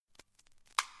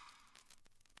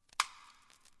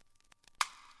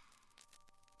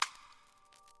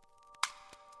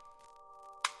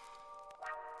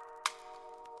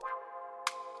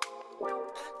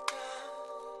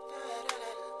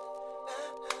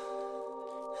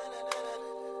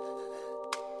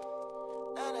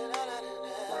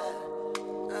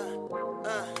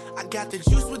got the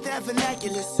juice with that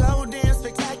vernacular, so damn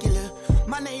spectacular.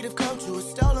 My native culture was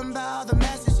stolen by all the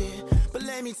messages. But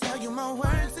let me tell you, my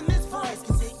words in this voice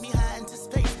can take me high into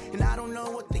space. And I don't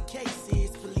know what the case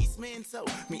is. Policeman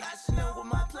told me I should know what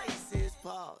my place is.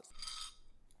 Pause.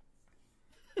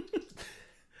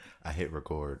 I hit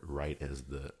record right as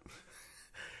the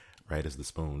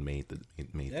spoon made the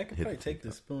made. Yeah, I could probably take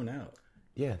the spoon out.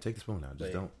 Yeah, take the spoon out.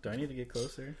 Just don't. Do I need to get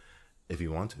closer? If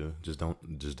you want to, just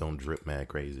don't drip mad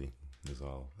crazy. Is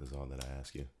all that I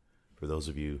ask you. For those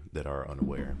of you that are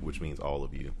unaware, which means all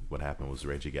of you, what happened was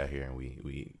Reggie got here and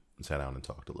we sat down and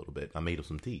talked a little bit. I made him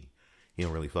some tea. He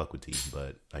don't really fuck with tea,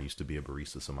 but I used to be a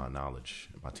barista, so my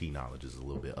tea knowledge is a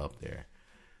little bit up there.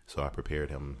 So I prepared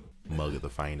him a mug of the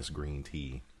finest green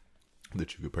tea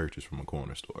that you could purchase from a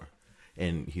corner store,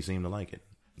 and he seemed to like it.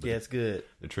 Yeah, it's good.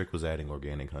 The trick was adding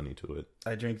organic honey to it.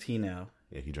 I drink tea now.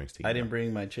 Yeah, he drinks tea. I didn't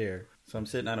bring my chair, so I'm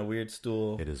sitting on a weird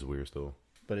stool. It is a weird stool.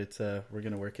 But it's we're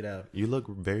gonna work it out. You look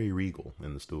very regal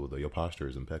in the stool, though. Your posture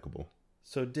is impeccable.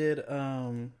 So did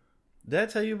I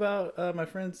tell you about my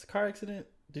friend's car accident?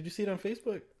 Did you see it on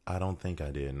Facebook? I don't think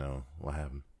I did. No, what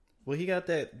happened? Well, he got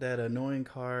that annoying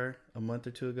car a month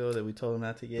or two ago that we told him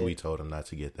not to get. We told him not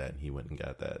to get that, and he went and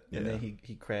got that. And then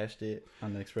he crashed it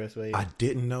on the expressway. I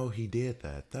didn't know he did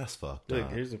that. That's fucked up. Look,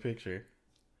 here's a picture.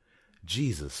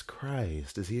 Jesus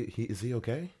Christ, is he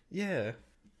okay? Yeah.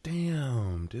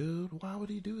 Damn, dude, why would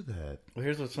he do that? Well,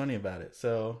 here's what's funny about it.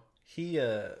 So he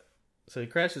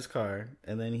crashed his car,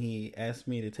 and then he asked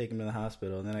me to take him to the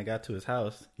hospital. And then I got to his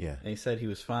house. Yeah. And he said he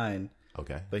was fine.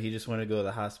 Okay. But he just wanted to go to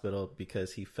the hospital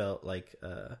because he felt like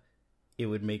it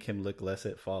would make him look less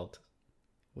at fault,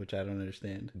 which I don't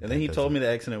understand. And then he told me the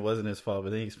accident wasn't his fault,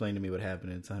 but then he explained to me what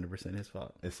happened, and it's 100% his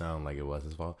fault. It sounded like it was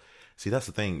his fault. See, that's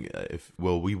the thing.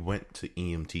 We went to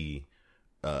EMT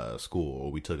school,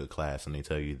 or we took a class, and they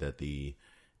tell you that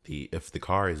if the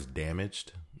car is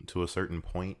damaged to a certain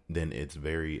point, then it's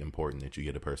very important that you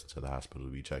get a person to the hospital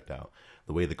to be checked out.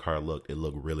 The way the car looked, it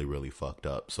looked really, really fucked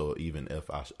up. So even if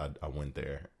I went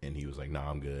there and he was like, nah,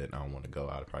 I'm good, I don't want to go,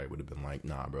 I probably would have been like,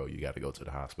 nah, bro, you got to go to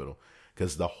the hospital.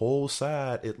 Because the whole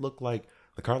side,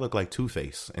 the car looked like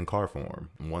Two-Face in car form.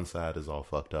 One side is all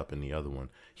fucked up and the other one,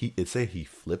 it said he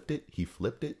flipped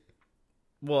it.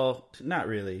 Well, not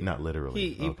really. Not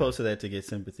literally. He posted that to get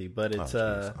sympathy, but it's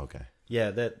okay.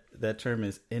 Yeah, that term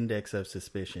is index of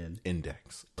suspicion.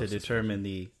 Index to determine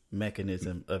the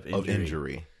mechanism of injury. Of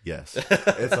injury, yes.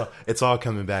 it's all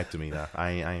coming back to me now.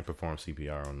 I ain't performed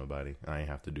CPR on nobody. I ain't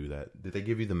have to do that. Did they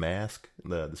give you the mask,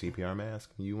 the CPR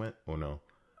mask? You went or no?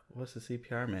 What's the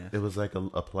CPR mask? It was like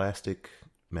a plastic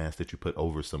mask that you put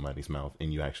over somebody's mouth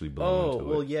and you actually blow into it. Oh,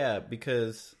 well, yeah,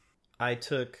 because you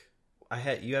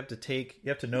have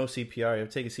to know CPR. You have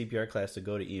to take a CPR class to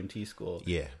go to EMT school.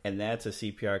 Yeah. And that's a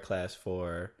CPR class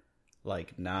for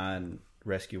like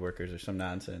non-rescue workers or some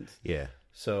nonsense. Yeah.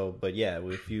 So, but yeah,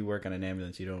 if you work on an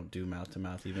ambulance, you don't do mouth to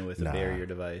mouth, even with a barrier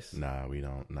device. Nah, we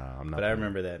don't. Nah, I'm not. But I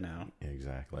remember that now.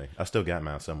 Exactly. I still got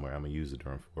mine somewhere. I'm gonna use it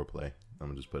during foreplay. I'm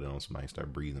gonna just put it on somebody,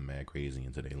 start breathing mad crazy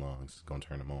into their lungs. It's gonna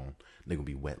turn them on. They're gonna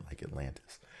be wet like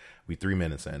Atlantis. We 3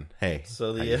 minutes in. Hey,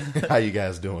 so how you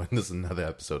guys doing? This is another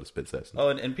episode of Spit Sessions. Oh,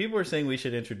 and people are saying we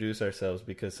should introduce ourselves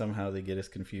because somehow they get us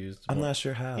confused. I'm not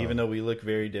sure how. Even though we look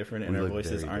very different and our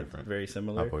voices aren't very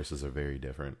similar. Our voices are very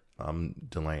different. I'm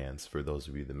Delance, for those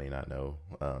of you that may not know.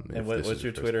 And what's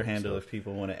your Twitter handle if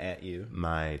people want to @ you?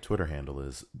 My Twitter handle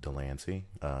is Delancey,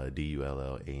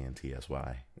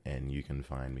 DULLANTSY. And you can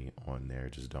find me on there.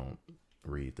 Just don't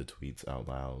read the tweets out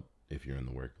loud if you're in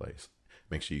the workplace.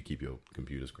 Make sure you keep your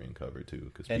computer screen covered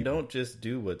too, and don't just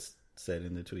do what's said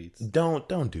in the tweets. Don't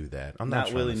do that. I'm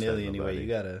not willy nilly anyway. You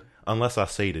gotta, unless I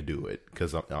say to do it,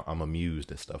 because I'm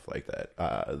amused at stuff like that.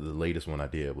 The latest one I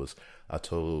did was I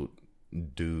told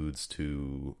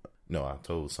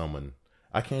someone.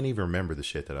 I can't even remember the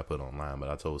shit that I put online, but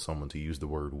I told someone to use the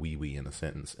word wee in a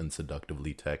sentence and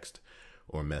seductively text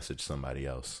or message somebody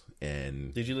else.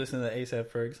 And did you listen to the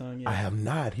A$AP Ferg song yet? I have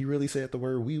not. He really said the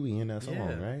word wee in that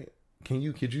song, right?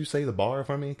 Could you say the bar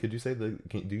for me? Could you say do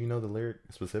you know the lyric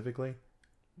specifically?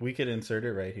 We could insert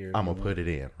it right here. I'm gonna put it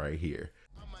in right here.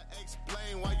 I'ma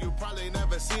explain why you probably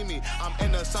never see me. I'm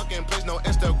in a sunken place, no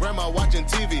Instagram or watching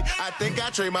TV. I think I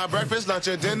trade my breakfast, lunch,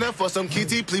 and dinner for some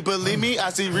kitty. Please believe me,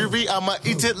 I see Riri, I'ma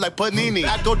eat it like panini.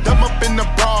 I go dumb up in the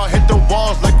bra, hit the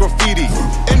walls like graffiti.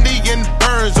 Indian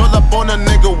birds all up on a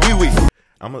nigga wee-wee.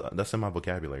 That's in my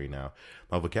vocabulary now.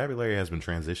 My vocabulary has been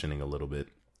transitioning a little bit.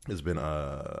 It's been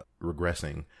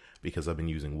regressing because I've been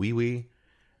using wee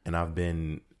and I've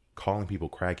been calling people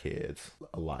crackheads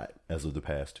a lot as of the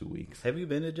past 2 weeks. Have you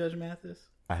been to Judge Mathis?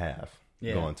 I have.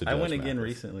 Yeah, Going to I Judge went again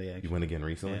Mathis. recently. Actually, you went again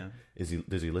recently. Yeah.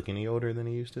 Does he look any older than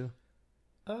he used to?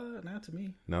 Not to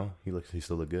me. No, he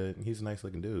still look good. He's a nice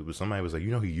looking dude. But somebody was like,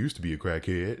 he used to be a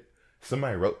crackhead.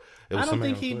 Somebody wrote. I don't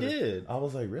think he did. I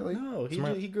was like, really? No,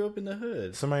 he grew up in the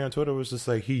hood. Somebody on Twitter was just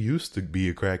like, he used to be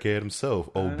a crackhead himself.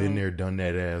 Oh, been there, done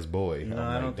that ass boy. No,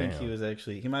 I don't think he was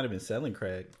actually. He might have been selling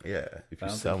crack. Yeah, if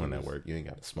you're selling that work, you ain't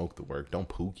got to smoke the work. Don't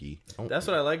pookie. That's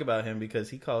what I like about him,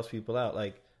 because he calls people out.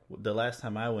 Like, the last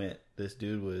time I went, this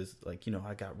dude was like,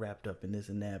 I got wrapped up in this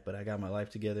and that, but I got my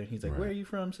life together. And he's like, where are you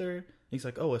from, sir? He's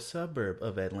like, oh, a suburb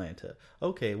of Atlanta.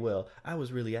 Okay, well, I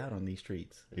was really out on these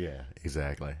streets. Yeah,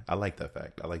 exactly. I like that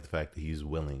fact. I like the fact that he's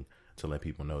willing to let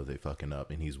people know they fucking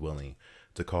up, and he's willing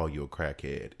to call you a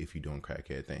crackhead if you're doing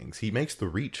crackhead things. He makes the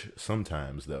reach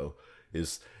sometimes, though. I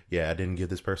didn't give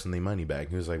this person their money back.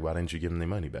 He was like, why didn't you give them their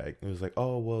money back? It was like,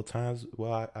 oh,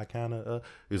 well, I kind of,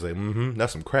 he was like,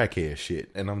 that's some crackhead shit.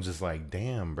 And I'm just like,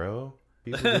 damn, bro.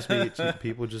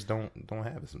 People just don't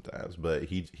have it sometimes. But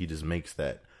he just makes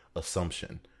that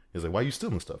assumption. He's like, why you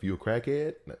stealing stuff? You a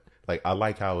crackhead? Like, I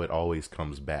like how it always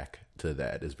comes back to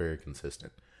that. It's very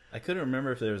consistent. I couldn't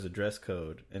remember if there was a dress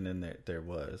code, and then there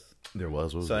was. There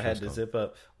was. So I had to zip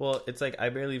up. Well, it's like I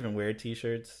barely even wear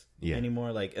t-shirts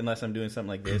anymore. Like, unless I'm doing something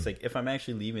like this. Like, if I'm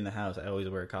actually leaving the house, I always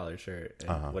wear a collared shirt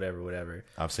and whatever.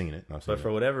 I've seen it. But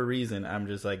for whatever reason, I'm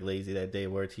just like lazy that day.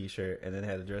 Wore a t-shirt and then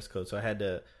had a dress code, so I had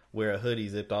to wear a hoodie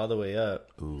zipped all the way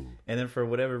up. Ooh. And then for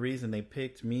whatever reason, they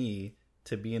picked me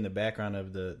to be in the background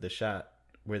of the shot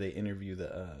where they interview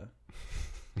the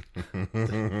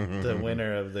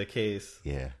winner of the case.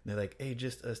 Yeah. They're like, hey,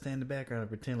 just stand in the background and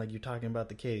pretend like you're talking about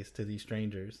the case to these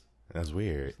strangers. That's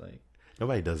weird. It's like,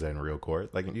 nobody does that in real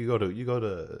court. Like, you go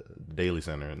to Daily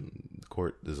Center and the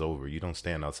court is over. You don't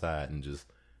stand outside and just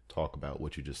talk about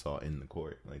what you just saw in the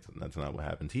court. Like, that's not what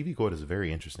happened. TV court is a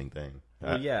very interesting thing.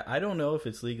 Well, I don't know if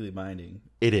it's legally binding.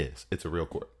 It is. It's a real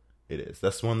court. It is.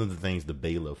 That's one of the things the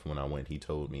bailiff, when I went, he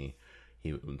told me,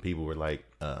 when people were like,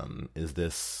 is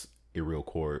this a real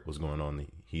court? What's going on?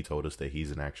 He told us that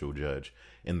he's an actual judge,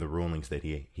 and the rulings that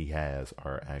he has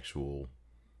are actual.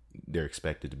 They're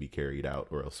expected to be carried out,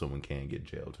 or else someone can get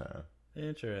jail time.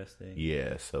 Interesting.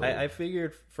 Yeah. So I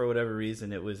figured for whatever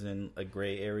reason it was in a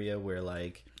gray area where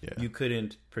you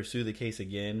couldn't pursue the case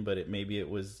again, but maybe it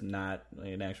was not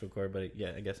an actual court. But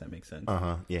I guess that makes sense.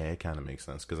 Yeah, it kind of makes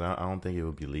sense, because I don't think it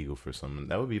would be legal for someone.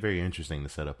 That would be very interesting to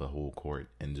set up a whole court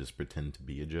and just pretend to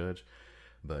be a judge.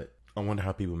 But I wonder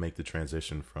how people make the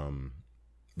transition from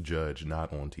judge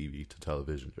not on TV to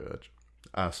television judge.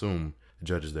 I assume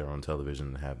judges that are on television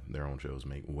and have their own shows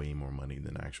make way more money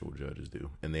than actual judges do.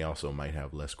 And they also might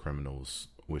have less criminals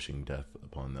wishing death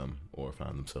upon them or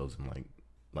find themselves in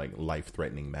like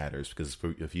life-threatening matters. Because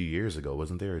for a few years ago,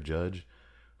 wasn't there a judge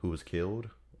who was killed?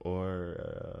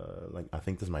 Or I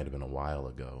think this might have been a while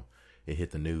ago. It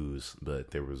hit the news,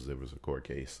 but there was a court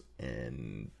case,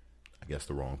 and I guess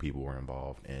the wrong people were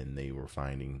involved, and they were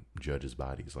finding judges'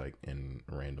 bodies like in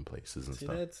random places and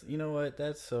stuff. That's, you know what?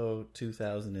 That's so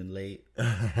 2000 and late.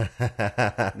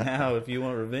 Now, if you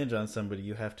want revenge on somebody,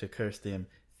 you have to curse them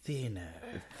thinner.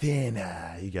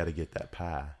 You got to get that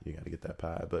pie.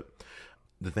 But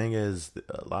the thing is,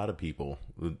 a lot of people,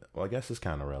 well, I guess it's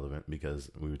kind of relevant because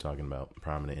we were talking about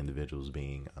prominent individuals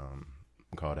being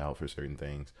called out for certain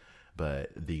things,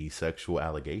 but the sexual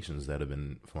allegations that have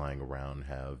been flying around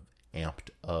have amped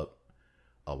up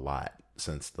a lot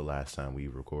since the last time we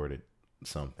recorded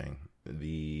something.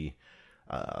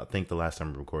 I think the last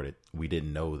time we recorded, we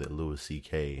didn't know that Louis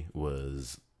C.K.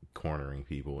 was cornering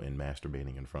people and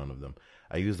masturbating in front of them.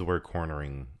 I use the word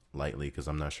cornering lightly because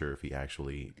I'm not sure if he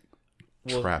actually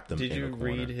trapped them in a corner. Did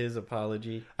you read his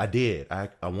apology? I did. I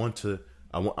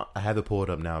have it pulled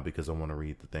up now because I want to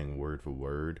read the thing word for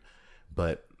word.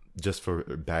 But just for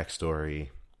backstory,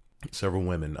 several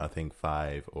women, I think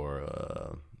 5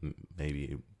 or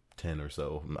maybe 10 or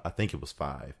so, I think it was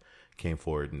 5, came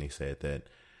forward and they said that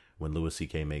when Louis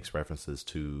C.K. makes references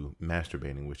to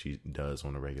masturbating, which he does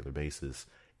on a regular basis,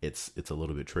 it's a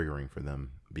little bit triggering for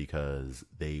them because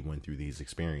they went through these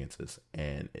experiences,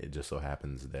 and it just so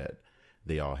happens that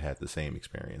they all had the same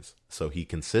experience. So he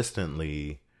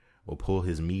consistently will pull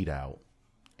his meat out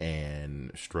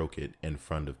and stroke it in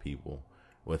front of people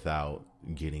without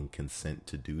getting consent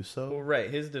to do so. Well, right.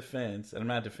 His defense, and I'm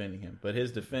not defending him, but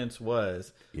his defense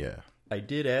was, I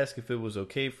did ask if it was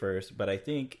okay first, but I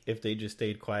think if they just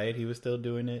stayed quiet, he was still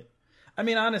doing it. I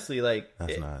mean, honestly,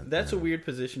 that's a weird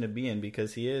position to be in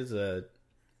because he is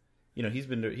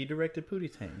he directed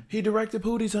Pootie Tang. He directed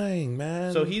Pootie Tang,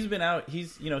 man. So he's been out.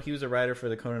 He was a writer for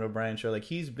the Conan O'Brien show. Like,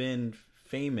 he's been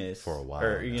famous for a while,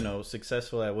 or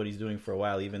successful at what he's doing for a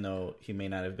while, even though he may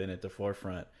not have been at the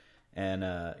forefront. And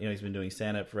he's been doing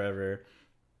stand up forever.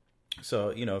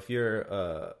 So, you know, if you're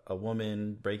a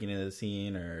woman breaking into the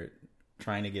scene or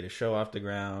trying to get a show off the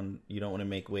ground, you don't want to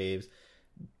make waves,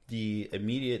 the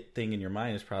immediate thing in your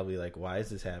mind is probably like, why is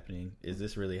this happening? Is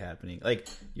this really happening? Like,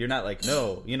 you're not like,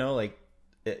 no, you know, like,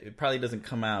 it probably doesn't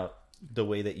come out the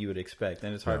way that you would expect.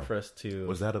 And it's hard for us to...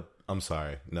 Was that I'm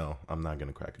sorry. No, I'm not going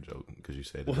to crack a joke because you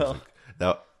said it. Well,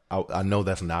 that, I know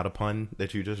that's not a pun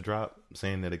that you just dropped,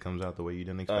 saying that it comes out the way you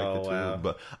didn't expect it to. Wow.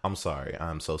 But I'm sorry.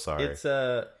 I'm so sorry. It's,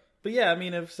 but yeah, I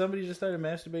mean, if somebody just started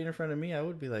masturbating in front of me, I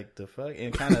would be like, the fuck?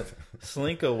 And kind of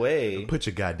slink away. Put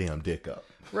your goddamn dick up.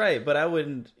 Right, but I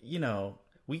wouldn't, you know,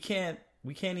 we can't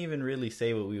even really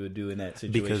say what we would do in that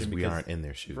situation. Because we aren't in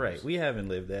their shoes. Right, we haven't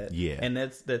lived that. Yeah. And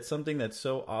that's something that's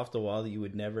so off the wall that you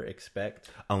would never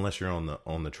expect. Unless you're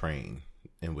on the train,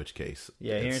 in which case.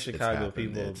 Yeah, here in Chicago,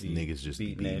 people be niggas just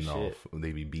beating off.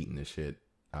 They be beating the shit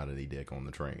out of their dick on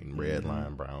the train. Red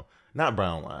line, brown. Not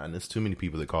brown line. There's too many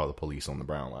people that call the police on the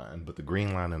brown line. But the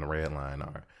green line and the red line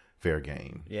are fair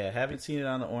game. Yeah, haven't seen it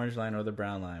on the orange line or the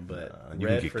brown line, but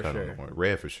red for sure.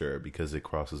 Red for sure, because it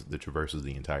traverses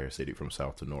the entire city from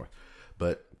south to north.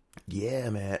 But yeah,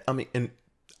 man. I mean, and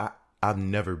I've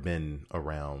never been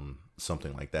around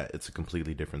something like that. It's a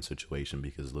completely different situation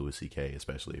because Louis C.K.,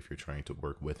 especially if you're trying to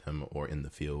work with him or in the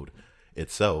field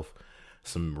itself,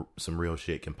 some real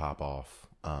shit can pop off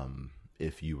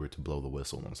if you were to blow the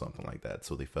whistle on something like that.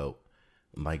 So they felt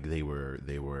like they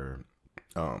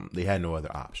had no other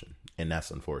option, and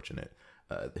that's unfortunate.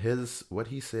 What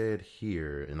he said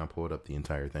here, and I pulled up the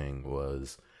entire thing,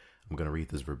 was, I'm going to read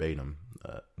this verbatim.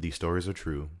 These stories are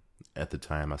true. At the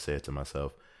time, I said to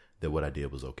myself that what I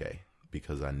did was okay,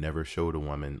 because I never showed a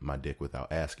woman my dick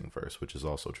without asking first, which is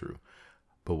also true.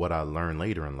 But what I learned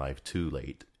later in life, too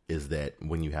late, is that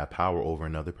when you have power over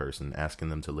another person, asking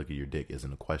them to look at your dick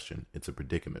isn't a question. It's a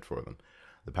predicament for them.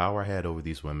 The power I had over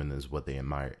these women is that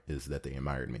they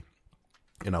admired me.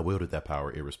 And I wielded that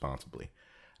power irresponsibly.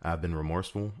 I've been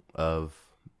remorseful of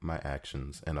my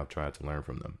actions, and I've tried to learn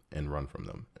from them and run from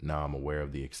them. Now I'm aware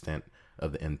of the extent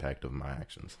of the impact of my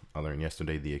actions. I learned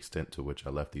yesterday the extent to which I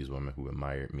left these women who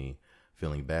admired me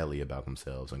feeling badly about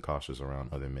themselves and cautious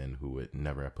around other men who would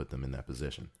never have put them in that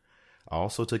position. I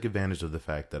also took advantage of the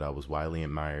fact that I was widely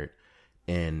admired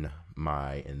in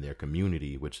their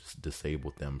community, which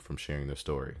disabled them from sharing their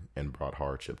story and brought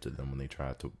hardship to them when they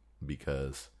tried to,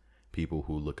 because people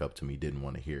who look up to me didn't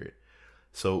want to hear it.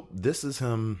 So this is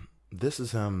him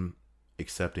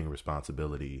accepting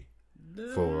responsibility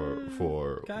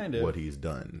for kind of what he's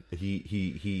done.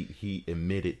 He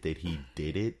admitted that he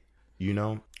did it, you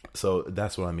know? So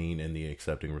that's what I mean in the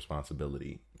accepting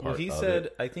responsibility part. Well, he said,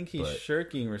 I think he's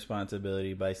shirking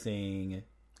responsibility by saying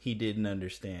he didn't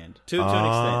understand to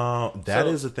an extent. That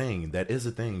is a thing. That is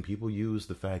a thing. People use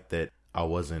the fact that I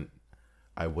was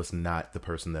not the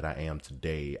person that I am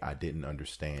today. I didn't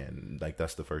understand. Like,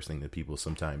 that's the first thing that people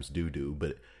sometimes do.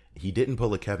 But he didn't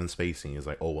pull a Kevin Spacey. He's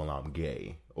like, oh, well, I'm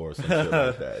gay or some shit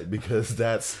like that, because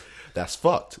that's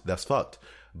fucked. That's fucked.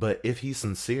 But if he's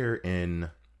sincere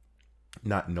in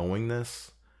not knowing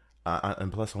this,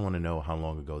 and plus I want to know how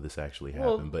long ago this actually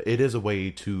happened. Well, but it is a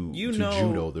way to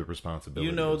judo the responsibility.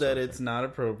 You know that it's not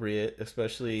appropriate,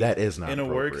 especially that is not in a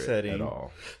work setting at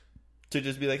all, to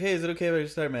just be like, hey, is it okay if I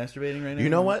just start masturbating right now? You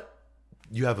know what?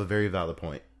 You have a very valid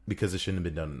point, because it shouldn't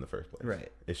have been done in the first place.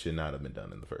 Right. It should not have been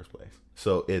done in the first place.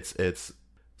 So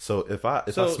so if I smack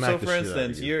the shit out of you. So for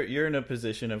instance, you're in a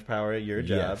position of power at your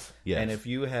job. Yes. And if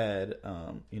you had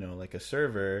like a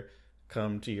server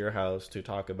come to your house to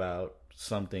talk about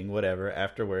something, whatever,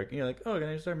 after work, and you're like, oh, can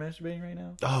I start masturbating right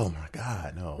now? Oh my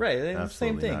God, no. Right,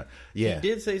 same thing. Not. Yeah. He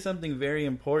did say something very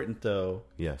important, though.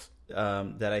 Yes.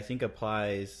 That I think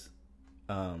applies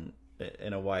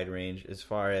in a wide range, as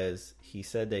far as he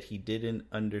said that he didn't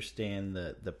understand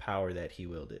the power that he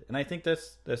wielded. And I think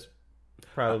that's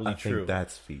probably true. I think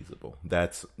that's feasible.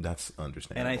 That's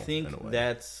understandable. And I think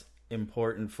that's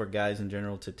important for guys in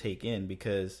general to take in,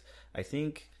 because I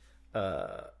think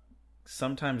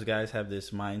sometimes guys have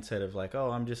this mindset of like,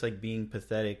 oh, I'm just like being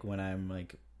pathetic when I'm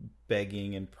like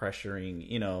begging and pressuring,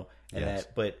 and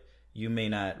that, but you may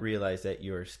not realize that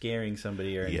you're scaring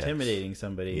somebody or intimidating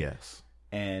somebody. Yes.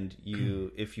 And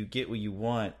if you get what you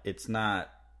want, it's not,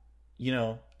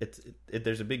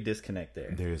 there's a big disconnect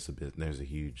there. There's a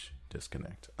huge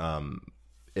disconnect.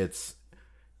 It's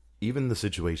even the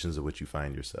situations in which you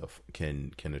find yourself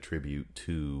can attribute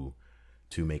to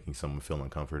making someone feel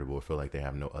uncomfortable or feel like they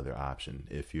have no other option.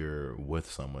 If you're with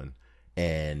someone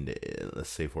and let's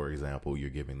say, for example, you're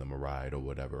giving them a ride or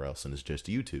whatever else, and it's just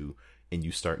you two, and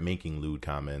you start making lewd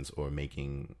comments or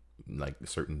making like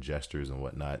certain gestures and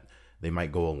whatnot they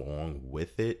might go along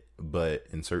with it, but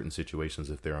in certain situations,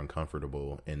 if they're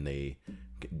uncomfortable and they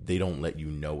don't let you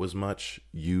know as much,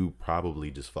 you probably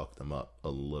just fuck them up a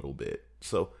little bit.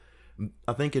 So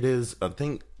I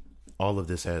think all of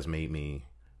this has made me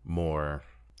more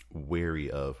wary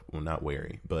of, well, not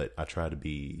wary, but I try to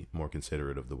be more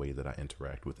considerate of the way that I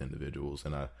interact with individuals.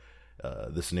 And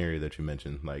the scenario that you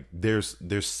mentioned, like there's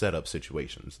set up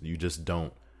situations.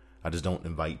 I just don't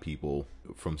invite people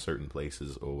from certain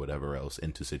places or whatever else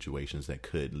into situations that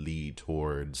could lead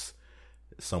towards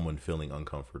someone feeling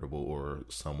uncomfortable or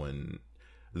someone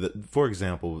for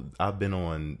example, I've been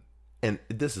on, and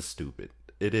this is stupid.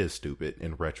 It is stupid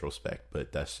in retrospect,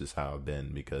 but that's just how I've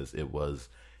been, because it was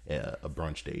a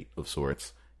brunch date of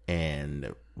sorts,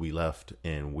 and we left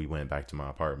and we went back to my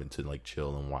apartment to like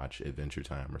chill and watch Adventure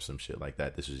Time or some shit like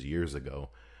that. This was years ago,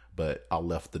 but I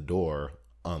left the door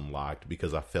unlocked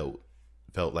because I felt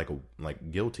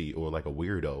like guilty or like a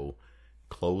weirdo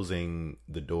closing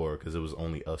the door because it was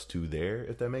only us two there,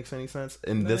 if that makes any sense.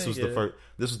 And this was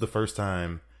the first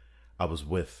time I was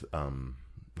with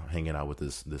hanging out with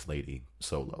this lady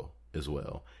solo as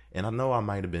well. And I know I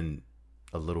might have been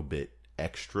a little bit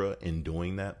extra in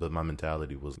doing that, but my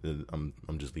mentality was I'm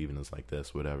just leaving this like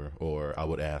this, whatever. Or I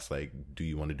would ask like, do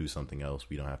you want to do something else?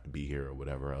 We don't have to be here or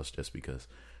whatever else, just because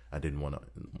I didn't want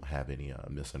to have any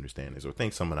misunderstandings or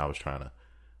think someone I was trying to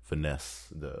finesse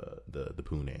the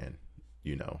poonan.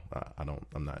 You know,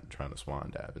 I'm not trying to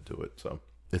swan dive into it. So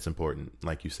it's important,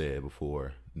 like you said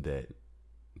before, that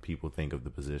people think of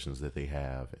the positions that they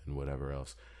have and whatever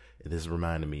else. This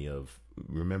reminded me of,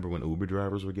 remember when Uber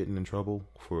drivers were getting in trouble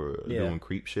for doing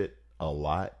creep shit a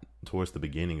lot towards the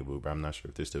beginning of Uber? I'm not sure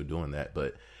if they're still doing that,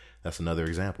 but that's another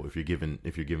example. If you're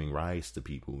giving rides to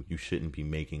people, you shouldn't be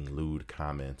making lewd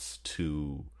comments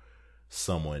to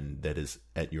someone that is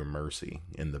at your mercy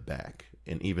in the back.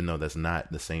 And even though that's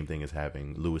not the same thing as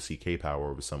having Louis C.K.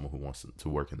 power over someone who wants to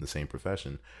work in the same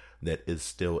profession, that is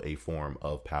still a form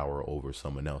of power over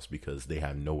someone else because they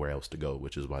have nowhere else to go,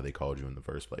 which is why they called you in the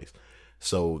first place.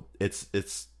 So it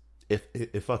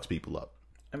fucks people up.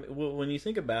 I mean, well, when you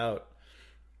think about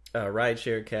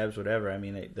rideshare cabs, whatever, I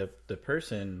mean, the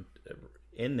person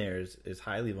in there is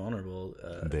highly vulnerable,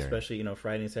 especially, you know,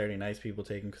 Friday and Saturday nights, people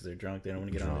take them because they're drunk, they don't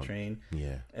want to get on the train.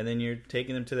 Yeah. And then you're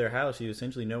taking them to their house, you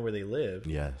essentially know where they live.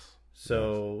 Yes.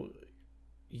 So,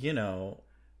 you know,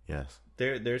 yes,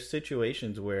 there's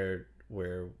situations where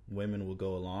women will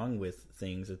go along with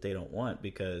things that they don't want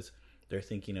because they're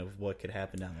thinking of what could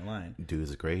happen down the line.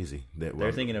 Dudes are crazy.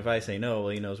 They're thinking, if I say no, well,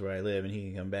 he knows where I live and he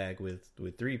can come back with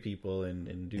 3 people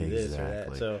and do this or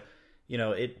that. So, you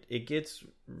know, it gets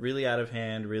really out of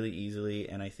hand really easily,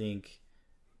 and I think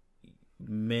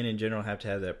men in general have to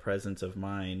have that presence of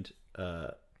mind,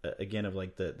 again, of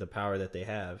like the power that they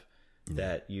have,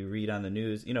 that you read on the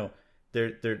news. You know,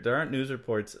 there aren't news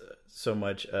reports so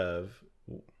much of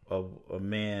a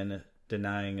man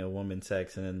denying a woman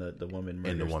sex and then the woman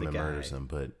murders and the woman the guy. Murders him.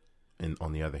 But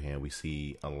on the other hand, we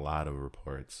see a lot of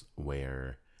reports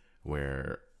where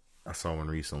I saw one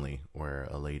recently where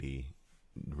a lady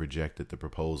rejected the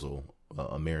proposal,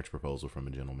 a marriage proposal from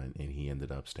a gentleman, and he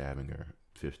ended up stabbing her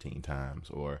 15 times.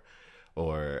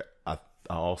 Or I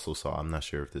also saw, I'm not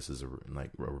sure if this is a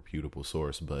reputable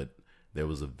source, but there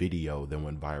was a video that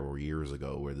went viral years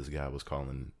ago where this guy was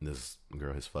calling this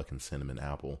girl his fucking cinnamon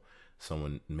apple.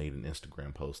 Someone made an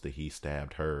Instagram post that he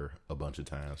stabbed her a bunch of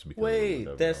times. Wait,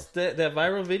 that's that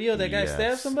viral video? That guy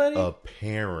stabbed somebody?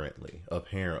 Apparently.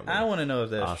 I want to know if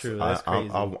that's true. That's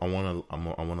crazy. I want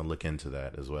to look into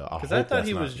that as well. Because I thought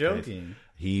he was joking.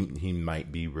 He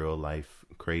might be real life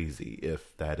crazy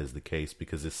if that is the case,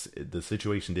 because the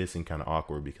situation did seem kind of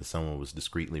awkward because someone was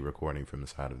discreetly recording from the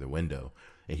side of their window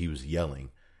and he was yelling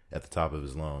at the top of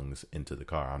his lungs into the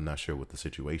car. I'm not sure what the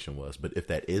situation was, but if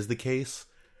that is the case,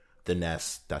 then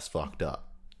that's fucked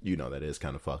up. You know, that is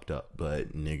kind of fucked up.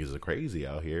 But niggas are crazy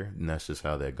out here, and that's just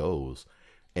how that goes.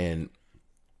 And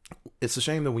it's a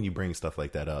shame that when you bring stuff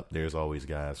like that up, there's always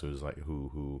guys who's like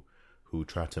who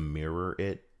try to mirror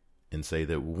it and say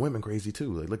that women crazy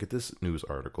too. Like, look at this news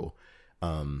article,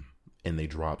 and they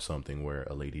drop something where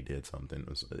a lady did something.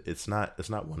 It's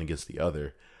not one against the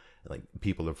other. Like,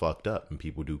 people are fucked up and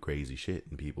people do crazy shit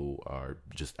and people are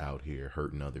just out here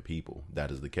hurting other people.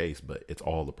 That is the case, but it's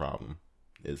all the problem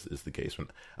is the case. When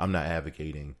I'm not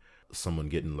advocating someone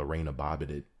getting Lorena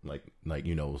Bobbitt, like,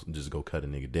 you know, just go cut a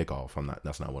nigga dick off.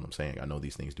 That's not what I'm saying. I know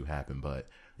these things do happen, but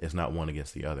it's not one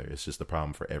against the other. It's just a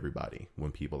problem for everybody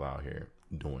when people out here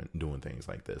doing things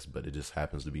like this. But it just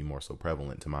happens to be more so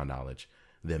prevalent, to my knowledge,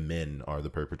 that men are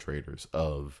the perpetrators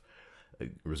of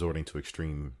resorting to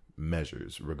extreme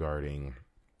measures regarding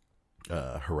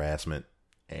harassment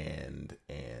and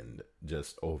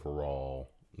just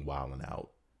overall wilding out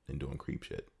and doing creep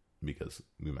shit because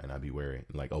we might not be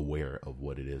aware of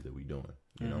what it is that we're doing,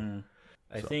 you know?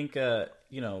 I think,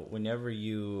 whenever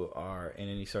you are in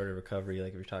any sort of recovery, like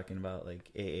if you're talking about like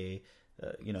AA,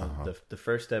 the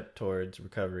first step towards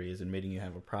recovery is admitting you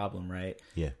have a problem, right?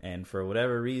 Yeah. And for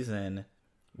whatever reason,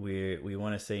 we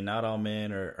want to say not all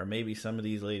men or maybe some of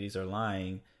these ladies are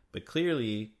lying, but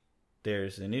clearly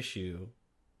there's an issue.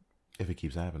 If it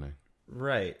keeps happening.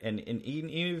 Right. And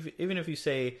even if you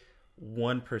say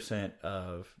 1%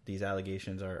 of these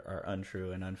allegations are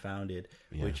untrue and unfounded,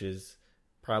 which is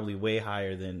probably way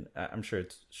higher than, I'm sure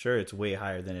it's way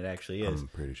higher than it actually is. I'm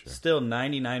pretty sure. Still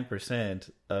 99%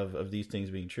 of these things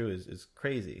being true is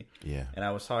crazy. Yeah. And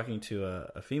I was talking to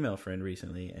a female friend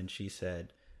recently, and she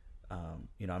said,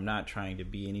 I'm not trying to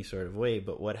be any sort of way,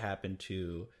 but what happened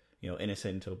to,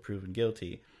 innocent until proven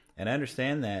guilty? And I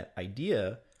understand that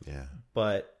idea. Yeah.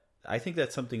 But I think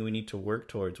that's something we need to work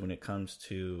towards when it comes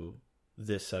to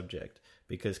this subject,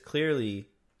 because clearly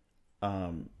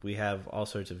we have all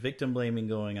sorts of victim blaming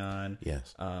going on.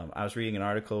 Yes. I was reading an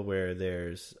article where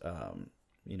there's,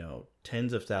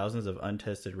 tens of thousands of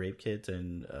untested rape kits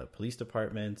in police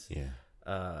departments.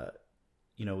 Yeah.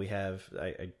 We have,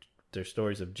 there's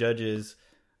stories of judges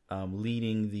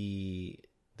leading the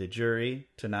jury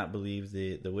to not believe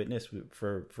the witness.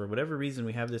 For whatever reason,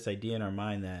 we have this idea in our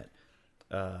mind that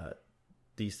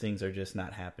these things are just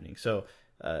not happening. So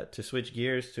to switch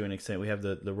gears to an extent, we have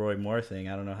the Roy Moore thing.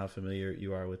 I don't know how familiar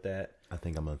you are with that. I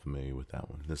think I'm unfamiliar with that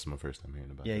one. This is my first time hearing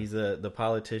about it. Yeah, he's the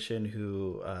politician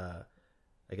who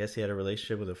I guess he had a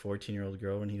relationship with a 14-year-old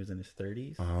girl when he was in his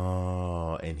 30s.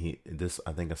 Oh, and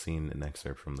I think I've seen an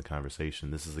excerpt from the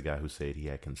conversation. This is the guy who said he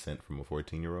had consent from a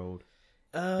 14-year-old.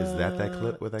 Is that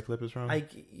clip? Where that clip is from?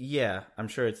 Yeah, I'm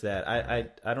sure it's that.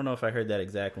 I don't know if I heard that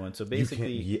exact one. So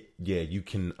basically, you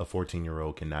can. A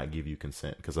 14-year-old cannot give you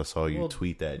consent, because I saw you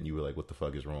tweet that and you were like, "What the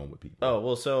fuck is wrong with people?" Oh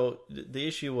well, so the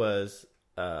issue was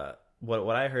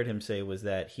what I heard him say was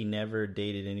that he never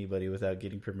dated anybody without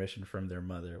getting permission from their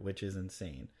mother, which is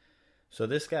insane. So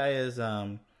this guy is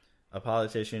a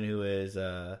politician who is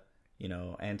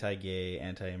anti-gay,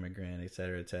 anti-immigrant, et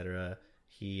cetera, et cetera.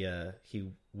 He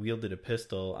wielded a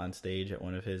pistol on stage at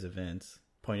one of his events,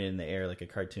 pointed in the air like a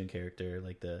cartoon character,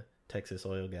 like the Texas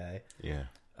oil guy. Yeah.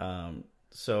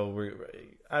 So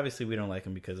we don't like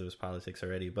him because of his politics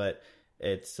already, but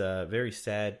it's very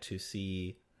sad to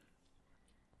see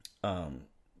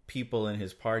people in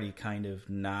his party kind of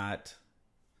not.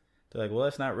 They're like, well,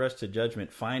 let's not rush to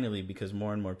judgment finally, because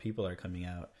more and more people are coming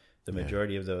out. The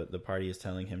majority of the party is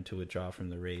telling him to withdraw from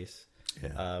the race.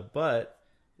 Yeah. But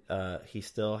he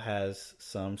still has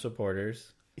some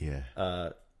supporters. Yeah.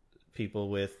 People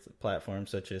with platforms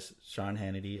such as Sean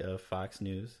Hannity of Fox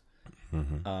News.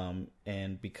 Mm-hmm.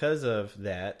 And because of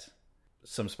that,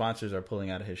 some sponsors are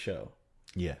pulling out of his show.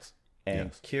 Yes.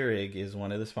 And Keurig is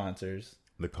one of the sponsors.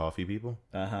 The coffee people?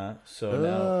 Uh-huh.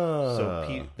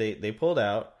 So they pulled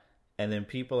out, and then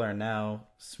people are now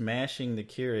smashing the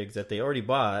Keurigs that they already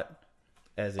bought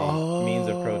as a means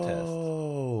of protest.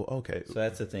 Oh, okay. So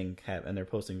that's the thing, and they're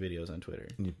posting videos on Twitter.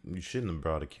 You shouldn't have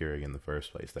brought a Keurig in the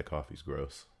first place. That coffee's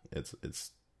gross.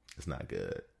 It's not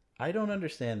good. I don't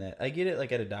understand that. I get it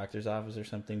like at a doctor's office or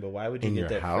something, but why would you get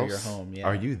that for your home? Yeah.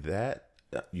 Are you that?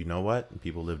 You know what?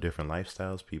 People live different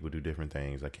lifestyles. People do different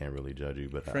things. I can't really judge you,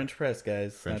 but French press,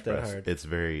 guys. French press. That hard. It's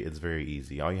very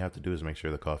easy. All you have to do is make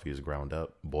sure the coffee is ground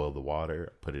up, boil the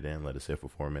water, put it in, let it sit for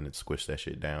 4 minutes, squish that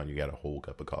shit down. You got a whole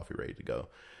cup of coffee ready to go.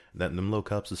 Them little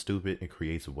cups is stupid. It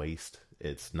creates waste.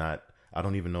 It's not. I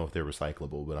don't even know if they're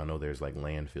recyclable, but I know there's like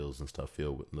landfills and stuff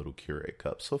filled with little Keurig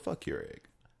cups. So fuck Keurig.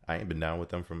 I ain't been down with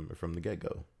them from the get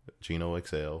go. Chino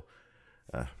XL.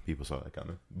 People saw that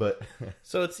coming, but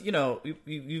so it's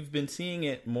you've been seeing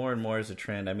it more and more as a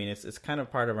trend. I mean, it's kind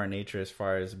of part of our nature as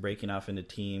far as breaking off into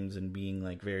teams and being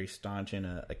like very staunch in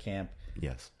a camp.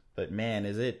 Yes, but man,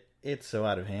 it's so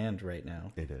out of hand right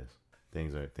now. It is.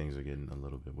 Things are getting a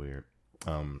little bit weird.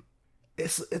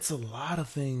 It's a lot of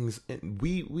things. And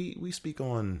we speak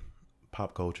on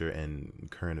pop culture and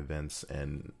current events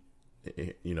and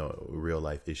real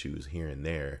life issues here and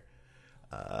there.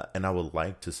 And I would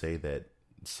like to say that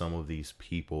some of these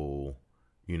people,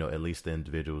 at least the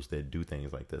individuals that do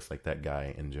things like this, like that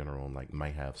guy in general, like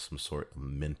might have some sort of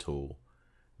mental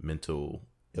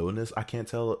illness. I can't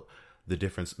tell the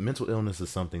difference. Mental illness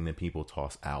is something that people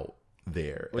toss out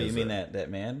there. What, you mean that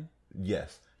man?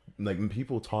 Yes. Like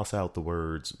people toss out the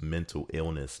words mental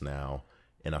illness now,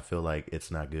 and I feel like it's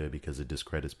not good because it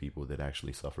discredits people that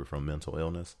actually suffer from mental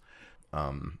illness.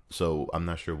 So I'm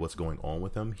not sure what's going on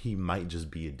with him. He might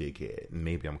just be a dickhead.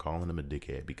 Maybe I'm calling him a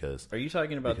dickhead because... Are you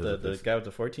talking about the guy with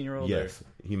the 14-year-old? Yes.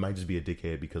 Or? He might just be a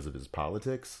dickhead because of his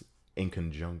politics in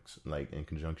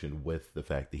conjunction with the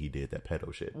fact that he did that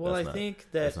pedo shit. Well, I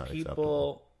think that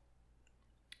people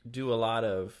do a lot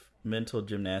of mental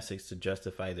gymnastics to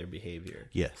justify their behavior.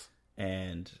 Yes.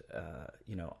 And,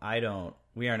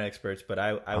 we aren't experts, but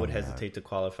I would hesitate to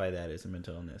qualify that as a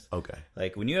mental illness. Okay.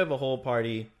 Like when you have a whole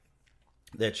party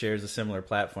that shares a similar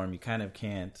platform, you kind of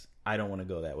can't, I don't want to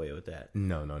go that way with that.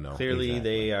 No. Clearly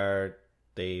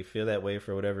they feel that way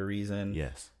for whatever reason.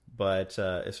 Yes. But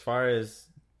as far as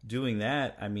doing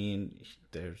that, I mean,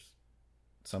 there's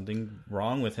something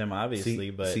wrong with him, obviously.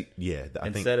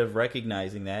 Instead of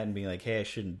recognizing that and being like, hey, I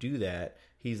shouldn't do that,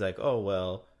 he's like, oh,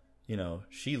 well,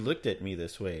 she looked at me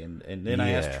this way. And then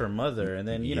I asked her mother. And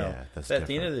then, at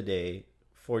the end of the day,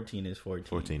 14 is 14.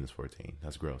 14 is 14.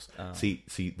 That's gross. See,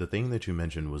 the thing that you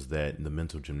mentioned was that the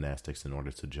mental gymnastics in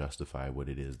order to justify what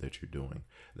it is that you're doing.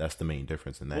 That's the main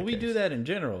difference in that case. We do that in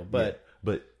general, but... Yeah.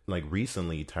 But, like,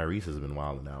 recently, Tyrese has been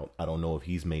wilding out. I don't know if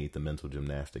he's made the mental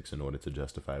gymnastics in order to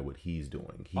justify what he's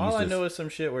doing. I know is some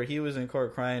shit where he was in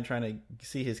court crying, trying to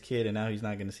see his kid, and now he's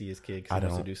not going to see his kid because he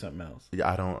wants to do something else.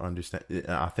 I don't understand.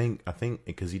 I think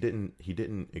because he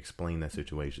didn't explain that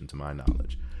situation to my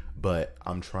knowledge. But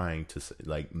I'm trying to say,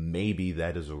 like, maybe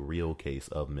that is a real case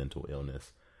of mental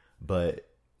illness. But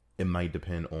it might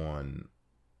depend on...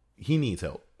 He needs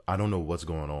help. I don't know what's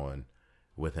going on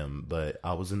with him. But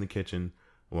I was in the kitchen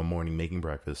one morning making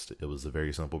breakfast. It was a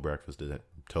very simple breakfast. It had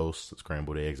toast,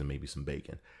 scrambled eggs, and maybe some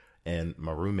bacon. And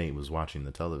my roommate was watching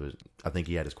the television. I think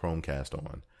he had his Chromecast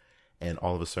on. And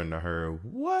all of a sudden I heard,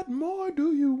 "What more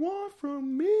do you want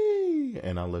from me?"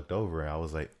 And I looked over and I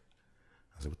was like,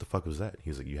 what the fuck was that? He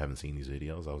was like, "You haven't seen these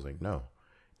videos?" I was like, "No."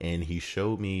 And he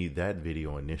showed me that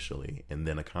video initially, and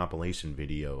then a compilation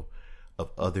video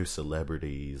of other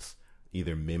celebrities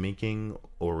either mimicking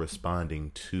or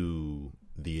responding to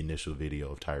the initial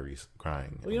video of Tyrese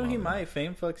crying. Well, he might.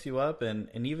 Fame fucks you up, and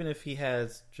even if he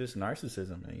has just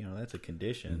narcissism, that's a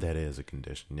condition. That is a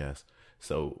condition, yes.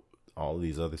 So all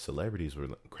these other celebrities were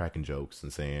cracking jokes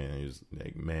and saying,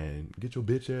 like, "Man, get your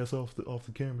bitch ass off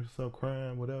the camera, stop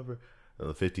crying, whatever."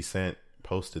 50 Cent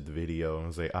posted the video and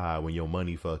was like, "When your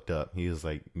money fucked up." He was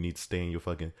like, "You need to stay in your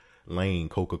fucking lane,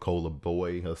 Coca-Cola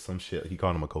boy," or some shit. He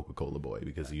called him a Coca-Cola boy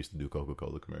because he used to do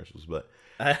Coca-Cola commercials. But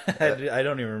I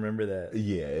don't even remember that.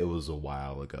 Yeah, it was a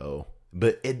while ago.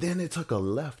 But then it took a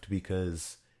left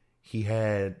because he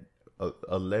had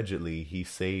allegedly he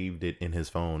saved it in his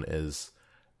phone as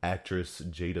actress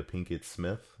Jada Pinkett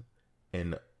Smith,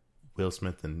 and Will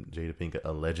Smith and Jada Pinkett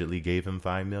allegedly gave him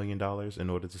 $5 million in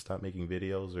order to stop making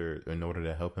videos or in order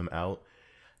to help him out.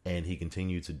 And he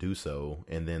continued to do so.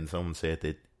 And then someone said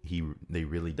that they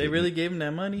really gave him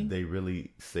that money?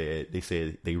 They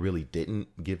said they really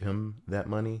didn't give him that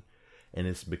money. And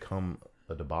it's become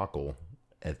a debacle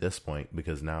at this point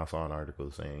because now I saw an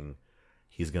article saying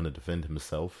he's going to defend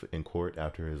himself in court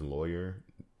after his lawyer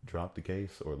dropped the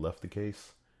case or left the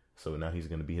case. So now he's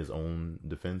going to be his own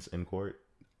defense in court.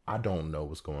 I don't know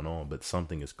what's going on, but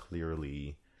something is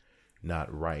clearly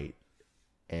not right.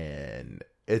 And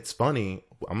it's funny.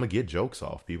 I'm going to get jokes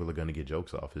off. People are going to get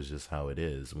jokes off. It's just how it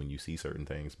is when you see certain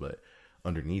things. But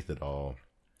underneath it all,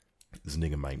 this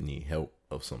nigga might need help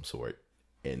of some sort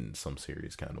in some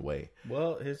serious kind of way.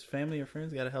 Well, his family or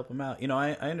friends got to help him out.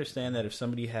 I understand that if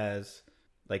somebody has,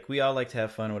 like, we all like to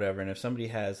have fun or whatever. And if somebody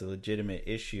has a legitimate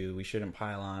issue, we shouldn't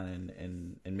pile on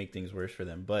and make things worse for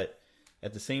them. But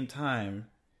at the same time,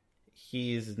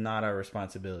 he's not our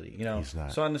responsibility, He's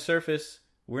not. So on the surface,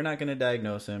 we're not going to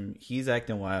diagnose him. He's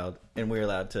acting wild, and we're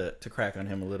allowed to crack on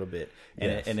him a little bit.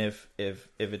 And yes. And if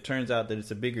it turns out that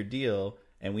it's a bigger deal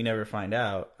and we never find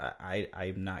out,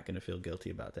 I'm not going to feel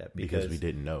guilty about that because we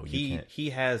didn't know. He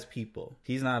has people.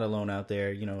 He's not alone out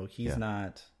there. He's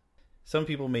not. Some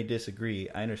people may disagree.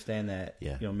 I understand that.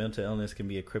 Yeah. Mental illness can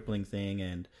be a crippling thing,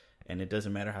 and it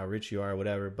doesn't matter how rich you are or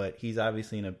whatever. But he's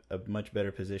obviously in a much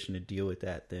better position to deal with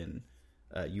that than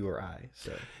you or I.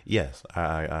 So yes,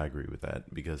 I agree with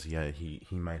that because he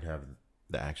might have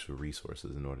the actual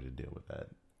resources in order to deal with that.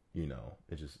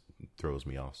 It just throws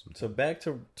me off sometimes. So back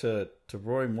to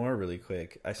Roy Moore really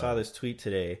quick. I saw this tweet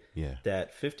today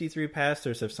that 53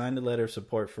 pastors have signed a letter of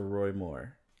support for Roy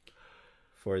Moore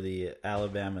for the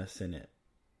Alabama Senate.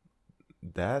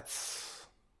 That's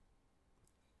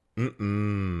I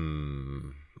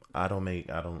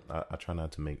try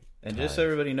not to make. And just so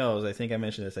everybody knows, I think I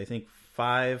mentioned this. I think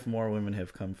 5 more women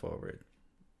have come forward.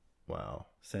 Wow.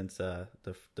 Since the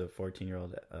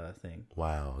 14-year-old thing.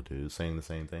 Wow, dude, saying the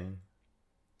same thing.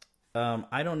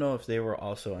 I don't know if they were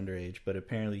also underage, but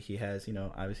apparently he has,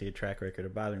 obviously a track record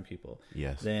of bothering people.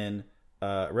 Yes. Then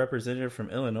a representative from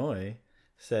Illinois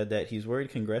said that he's worried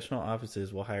congressional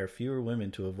offices will hire fewer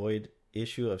women to avoid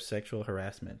issue of sexual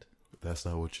harassment. That's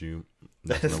not what you.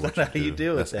 That's not how you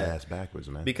deal with that. That's ass backwards,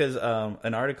 man. Because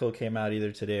an article came out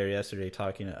either today or yesterday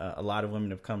talking. A lot of women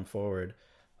have come forward,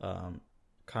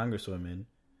 congresswomen,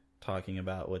 talking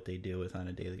about what they deal with on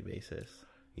a daily basis.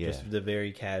 Yeah. Just the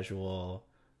very casual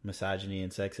misogyny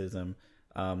and sexism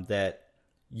that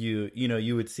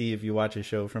you would see if you watch a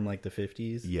show from like the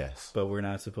 50s. Yes. But we're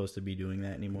not supposed to be doing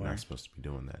that anymore. We're not supposed to be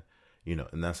doing that.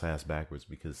 And that's ass backwards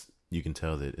because you can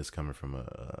tell that it's coming from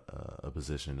a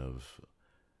position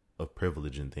of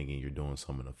privilege and thinking you're doing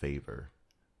someone a favor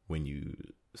when you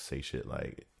say shit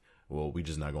like, well, we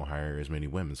just not going to hire as many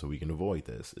women so we can avoid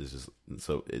this. It's just,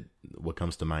 what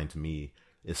comes to mind to me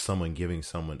is someone giving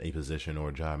someone a position or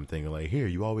a job and thinking like, here,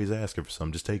 you always ask her for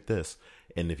something, just take this.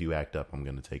 And if you act up, I'm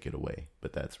going to take it away.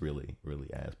 But that's really,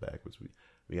 really ass backwards.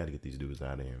 We got to get these dudes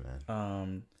out of here,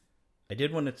 man. I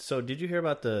did want to. So, did you hear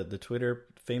about the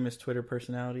famous Twitter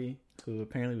personality who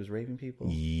apparently was raping people?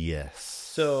 Yes.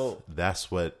 So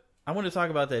that's what I want to talk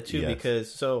about that too,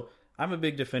 because I'm a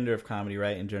big defender of comedy,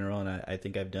 right, in general, and I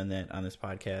think I've done that on this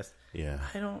podcast. Yeah.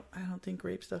 I don't think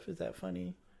rape stuff is that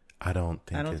funny. I don't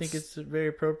think it's very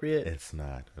appropriate. It's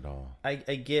not at all. I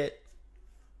get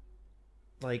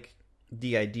like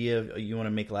the idea of you want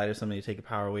to make light of something to take a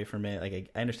power away from it.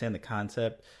 Like I understand the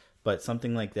concept. But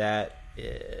something like that,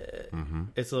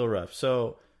 it's a little rough.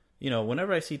 So,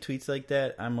 whenever I see tweets like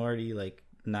that, I'm already like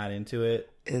not into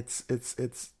it. It's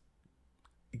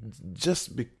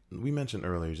just we mentioned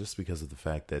earlier, just because of the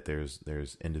fact that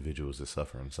there's individuals that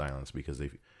suffer in silence because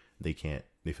they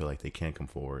feel like they can't come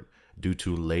forward due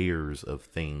to layers of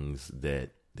things that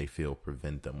they feel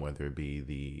prevent them, whether it be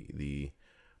the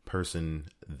person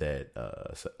that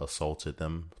assaulted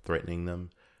them, threatening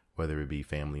them, whether it be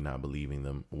family not believing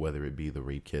them, whether it be the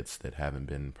rape kits that haven't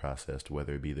been processed,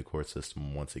 whether it be the court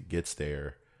system once it gets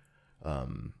there,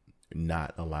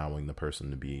 not allowing the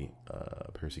person to be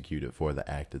persecuted for the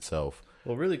act itself.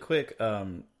 Well, really quick,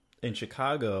 in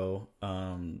Chicago,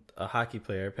 a hockey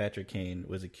player, Patrick Kane,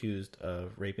 was accused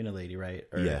of raping a lady, right?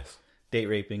 Or yes. Date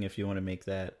raping, if you want to make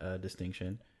that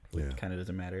distinction. It kind of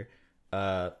doesn't matter.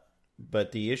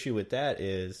 But the issue with that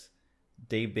is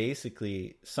they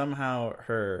basically somehow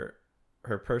her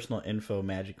personal info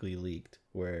magically leaked,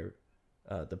 where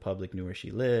the public knew where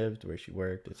she lived, where she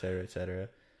worked, et cetera,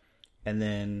 and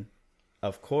then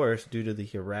of course, due to the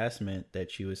harassment that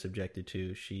she was subjected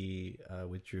to, she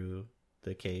withdrew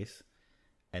the case,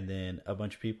 and then a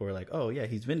bunch of people were like, oh yeah,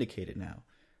 he's vindicated now.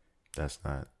 That's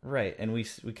not right. And we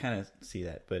kind of see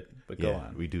that, but go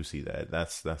on. We do see that.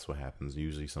 That's what happens.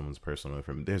 Usually someone's personal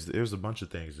information. There's a bunch of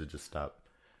things that just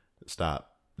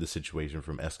stop the situation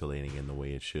from escalating in the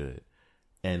way it should.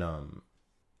 And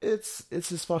it's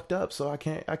just fucked up. So I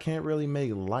can't really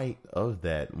make light of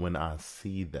that when I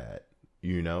see that.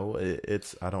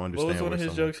 It's I don't understand. What was one of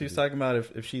his jokes he was talking about?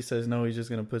 If she says no, he's just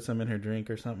gonna put some in her drink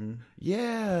or something.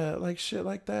 Yeah, like shit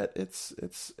like that. It's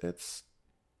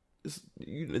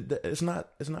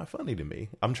not funny to me.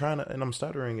 I'm trying to, and I'm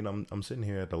stuttering, and I'm sitting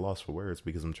here at the loss for words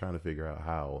because I'm trying to figure out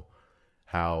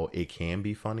how it can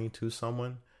be funny to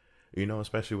someone,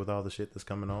 especially with all the shit that's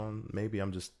coming on. Maybe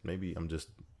I'm just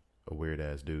a weird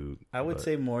ass dude. I would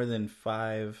say more than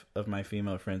 5 of my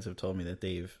female friends have told me that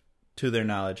they've, to their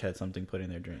knowledge, had something put in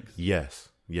their drinks. Yes.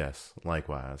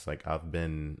 Likewise. Like I've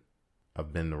been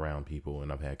around people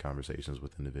and I've had conversations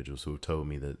with individuals who have told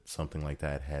me that something like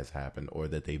that has happened, or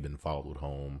that they've been followed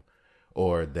home,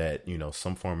 or that,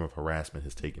 some form of harassment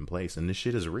has taken place. And this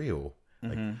shit is real.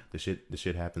 Like the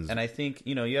shit happens. And I think,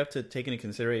 you have to take into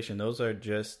consideration, those are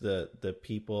just the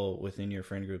people within your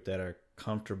friend group that are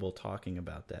comfortable talking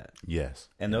about that. Yes.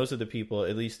 And those are the people,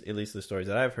 at least the stories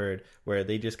that I've heard, where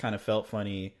they just kind of felt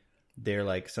funny. They're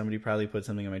like, somebody probably put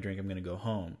something in my drink, I'm going to go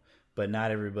home. But not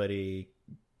everybody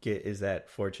is that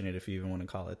fortunate, if you even want to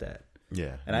call it that.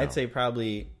 Yeah. And I'd say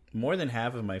probably more than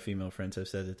half of my female friends have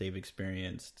said that they've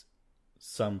experienced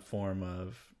some form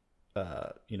of,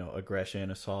 aggression,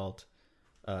 assault,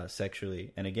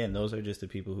 sexually. And again, those are just the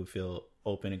people who feel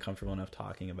open and comfortable enough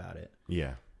talking about it.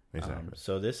 Yeah, exactly.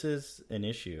 So this is an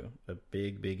issue, a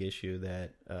big, big issue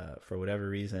that, for whatever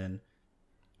reason,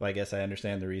 well, I guess I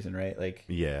understand the reason, right? Like,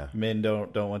 yeah, men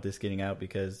don't want this getting out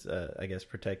because, I guess,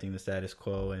 protecting the status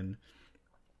quo.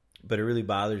 But it really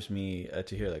bothers me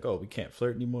to hear like, oh, we can't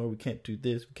flirt anymore. We can't do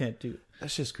this. We can't do.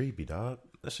 That's just creepy, dog.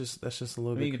 That's just a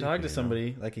little bit. You can talk to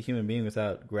somebody like a human being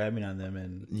without grabbing on them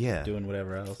and doing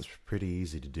whatever else. It's pretty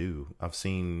easy to do. I've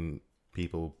seen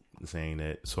people saying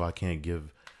that, so I can't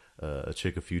give a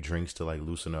chick a few drinks to like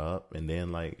loosen her up and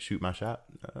then like shoot my shot.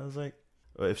 I was like,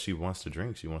 well, if she wants to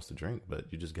drink, she wants to drink, but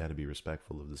you just got to be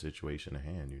respectful of the situation at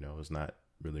hand. You know, it's not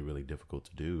really difficult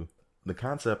to do. The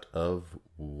concept of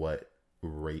what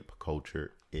rape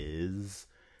culture is,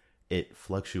 it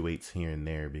fluctuates here and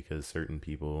there because certain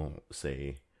people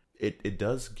say it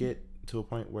does get to a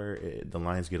point where the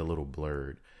lines get a little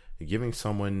blurred. Giving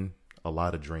someone a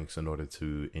lot of drinks in order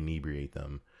to inebriate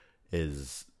them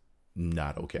is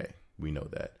not okay. We know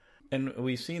that. And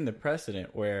we've seen the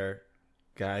precedent where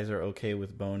guys are okay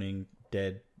with boning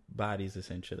dead bodies,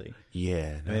 essentially.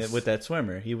 Yeah. I mean, with that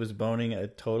swimmer, he was boning a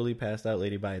totally passed out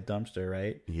lady by a dumpster,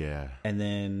 right? Yeah. And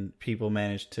then people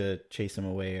managed to chase him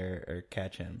away or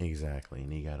catch him. Exactly.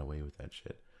 And he got away with that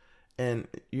shit. And,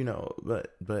 you know,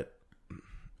 but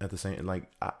at the same,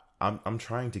 like, I'm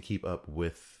trying to keep up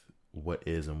with what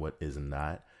is and what is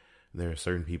not. There are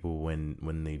certain people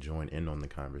when they join in on the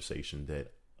conversation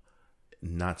that,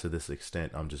 not to this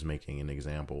extent, I'm just making an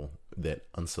example,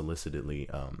 that unsolicitedly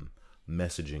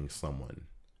messaging someone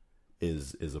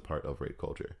is a part of rape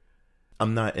culture.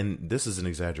 I'm not, and this is an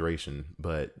exaggeration,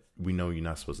 but we know you're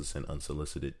not supposed to send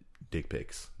unsolicited dick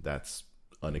pics. That's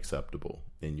unacceptable,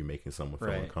 and you're making someone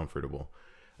feel uncomfortable.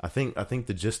 I think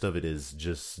the gist of it is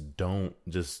just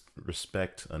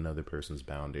respect another person's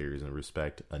boundaries and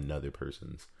respect another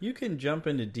person's. You can jump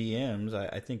into DMs.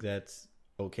 I think that's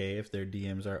okay if their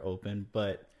DMs are open,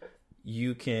 but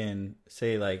you can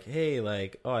say like, hey,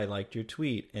 like, oh, I liked your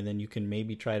tweet, and then you can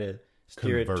maybe try to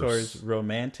steer it towards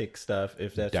romantic stuff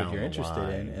if that's what you're interested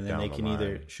in, and then they can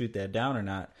either shoot that down or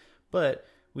not. But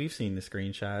we've seen the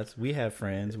screenshots. We have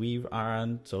friends. We are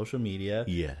on social media.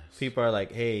 Yes. People are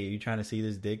like, hey, are you trying to see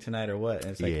this dick tonight or what?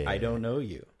 And it's like, I don't know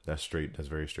you. That's straight. That's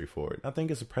very straightforward. I think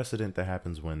it's a precedent that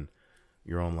happens when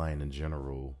you're online in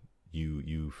general.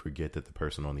 You forget that the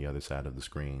person on the other side of the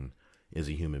screen is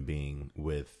a human being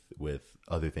with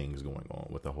other things going on,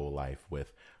 with a whole life,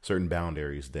 with certain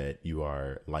boundaries that you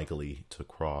are likely to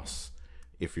cross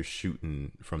if you're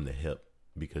shooting from the hip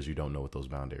because you don't know what those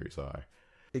boundaries are.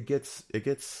 It gets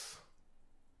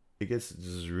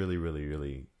just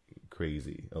really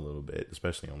crazy a little bit,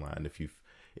 especially online.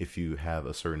 If you have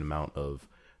a certain amount of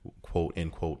quote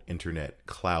unquote internet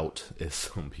clout, as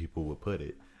some people would put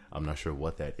it, I'm not sure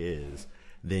what that is,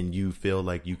 then you feel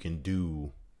like you can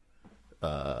do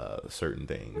certain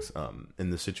things.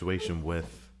 In the situation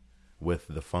with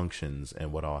the functions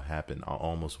and what all happened, I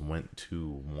almost went to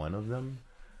one of them.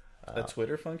 A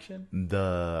Twitter function?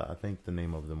 I think the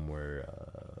name of them were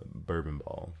Bourbon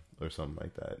Ball or something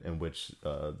like that, in which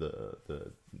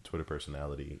the Twitter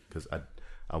personality, because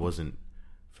I wasn't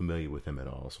familiar with him at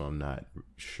all, so I'm not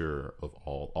sure of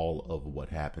all of what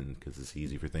happened, because it's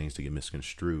easy for things to get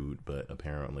misconstrued. But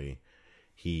apparently,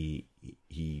 he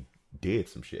did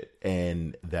some shit,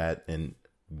 and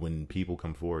when people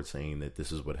come forward saying that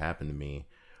this is what happened to me,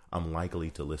 I'm likely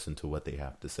to listen to what they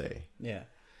have to say. Yeah.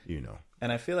 You know,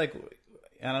 and I feel like,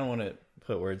 I don't want to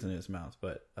put words in his mouth,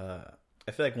 but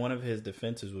I feel like one of his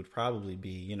defenses would probably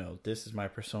be, you know, this is my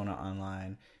persona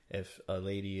online. If a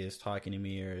lady is talking to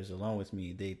me or is alone with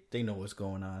me, they know what's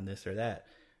going on, this or that.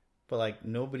 But like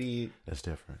that's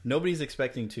different. Nobody's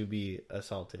expecting to be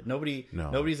assaulted.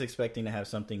 Nobody's expecting to have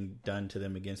something done to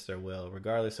them against their will,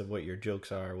 regardless of what your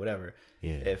jokes are or whatever.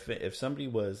 Yeah. If somebody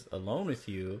was alone with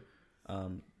you,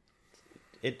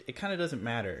 it kind of doesn't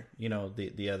matter, you know,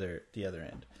 the other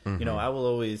end. Mm-hmm. You know, I will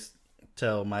always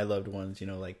tell my loved ones, you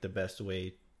know, like the best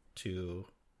way to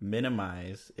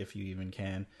minimize, if you even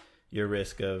can, your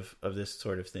risk of this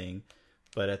sort of thing.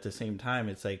 But at the same time,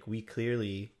 it's like we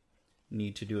clearly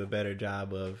need to do a better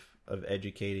job of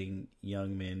educating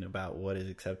young men about what is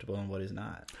acceptable and what is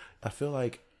not. I feel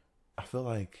like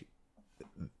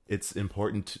it's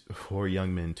important for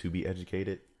young men to be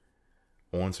educated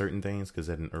on certain things, because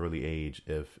at an early age,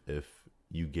 if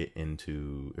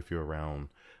you're around,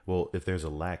 well, if there's a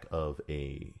lack of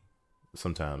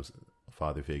sometimes a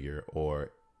father figure,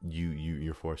 or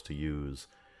you're forced to use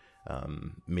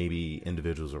maybe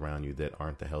individuals around you that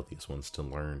aren't the healthiest ones to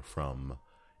learn from,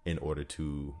 in order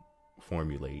to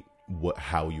formulate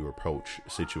how you approach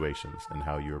situations and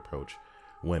how you approach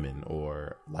women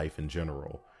or life in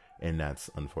general. And that's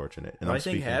unfortunate. And I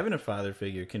think having a father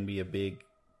figure can be a big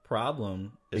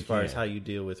problem as far as how you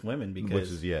deal with women,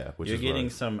 because you're getting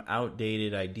some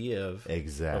outdated idea of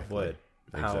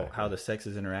how the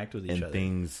sexes interact with each other. And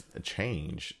things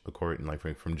change according, like,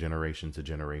 from generation to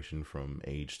generation, from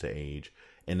age to age.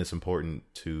 And it's important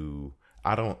to,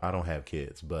 I don't have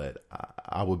kids, but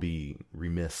I would be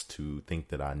remiss to think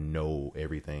that I know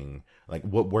everything. Like,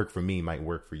 what worked for me might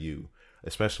work for you,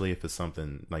 especially if it's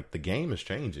something like the game is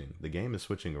changing. The game is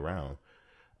switching around.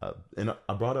 And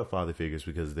I brought up father figures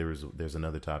because there's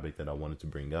another topic that I wanted to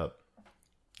bring up.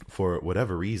 For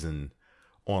whatever reason,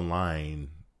 online,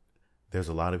 there's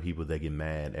a lot of people that get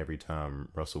mad every time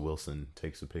Russell Wilson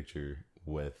takes a picture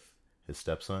with his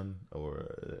stepson,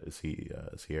 or is he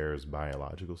Sierra's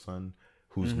biological son,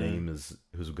 whose name is,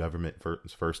 whose government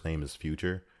first name is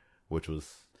Future, which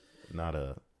was not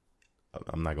a.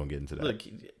 I'm not gonna get into that. Look,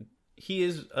 he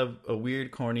is a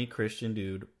weird, corny Christian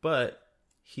dude, but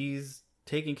he's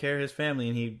taking care of his family,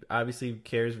 and he obviously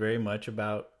cares very much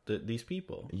about these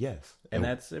people. Yes, and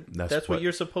that's what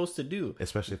you're supposed to do,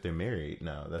 especially if they're married.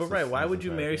 Now, but right, why would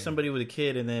you marry somebody with a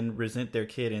kid and then resent their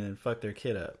kid and then fuck their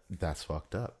kid up? That's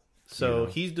fucked up. So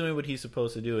he's doing what he's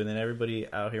supposed to do, and then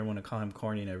everybody out here want to call him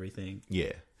corny and everything.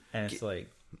 Yeah, and it's like,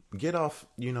 get off.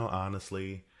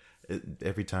 Honestly,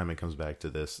 every time it comes back to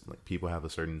this, like, people have a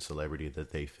certain celebrity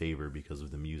that they favor because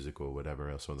of the music or whatever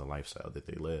else, or the lifestyle that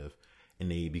they live, and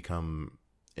they become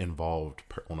involved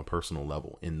on a personal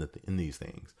level in these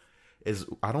things.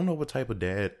 I don't know what type of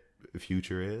dad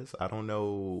Future is. I don't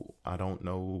know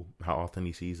how often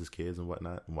he sees his kids and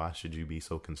whatnot. Why should you be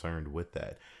so concerned with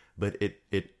that? But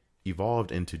it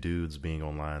evolved into dudes being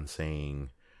online saying,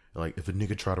 like, if a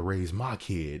nigga try to raise my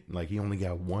kid, like, he only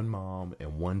got one mom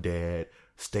and one dad,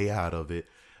 stay out of it.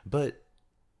 But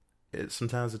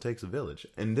sometimes it takes a village,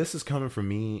 and this is coming from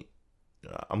me.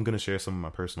 I'm gonna share some of my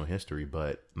personal history,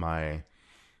 but I'm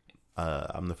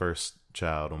the first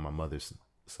child on my mother's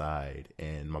side,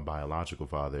 and my biological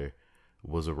father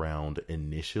was around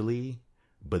initially,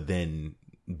 but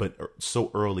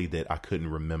so early that I couldn't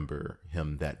remember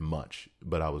him that much.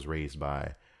 But I was raised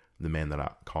by the man that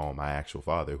I call my actual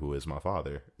father, who is my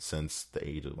father, since the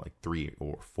age of like 3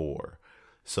 or 4.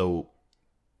 So,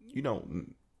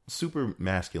 super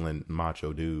masculine,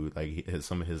 macho dude. Like,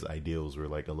 some of his ideals were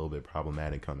like a little bit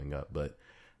problematic coming up, but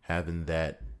having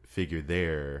that figure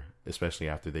there, especially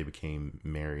after they became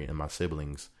married and my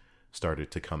siblings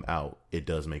started to come out, it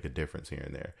does make a difference here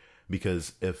and there.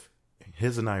 Because if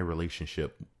his and I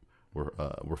relationship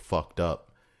were fucked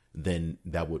up, then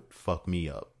that would fuck me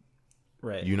up.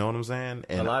 Right. You know what I'm saying?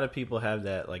 And a lot of people have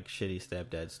that, like, shitty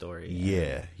stepdad story.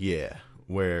 Yeah.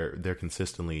 Where they're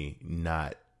consistently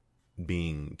not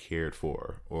being cared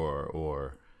for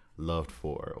or loved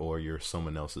for, or you're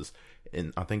someone else's.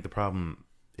 And I think the problem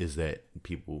is that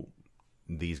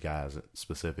these guys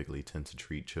specifically, tend to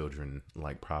treat children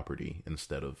like property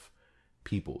instead of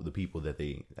the people that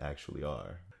they actually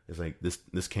are. It's like,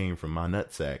 this came from my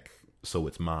nutsack, so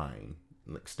it's mine.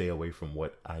 Like, stay away from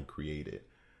what I created,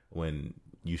 when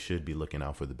you should be looking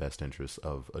out for the best interests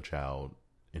of a child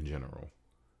in general.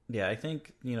 Yeah, I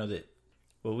think, that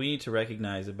what we need to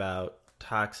recognize about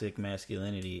toxic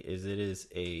masculinity is it is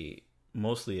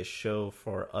mostly a show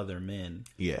for other men.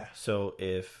 Yeah. So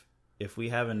if we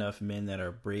have enough men that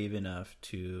are brave enough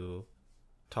to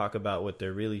talk about what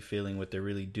they're really feeling, what they're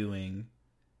really doing,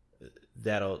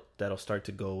 that'll start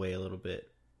to go away a little bit.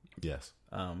 Yes.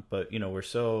 But we're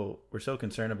so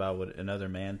concerned about what another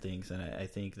man thinks, and I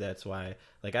think that's why,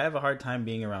 like, I have a hard time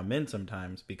being around men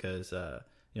sometimes, because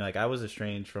like, I was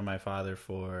estranged from my father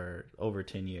for over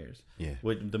 10 years. Yeah.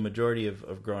 With the majority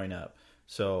of growing up.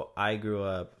 So I grew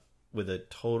up with a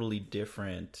totally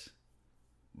different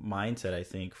mindset, I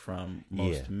think, from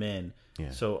most men.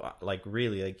 Yeah. So, like,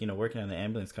 really, like, working on the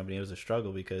ambulance company, it was a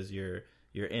struggle, because you're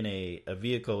in a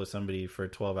vehicle with somebody for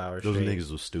 12 hours Those straight.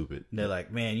 Niggas was stupid. And they're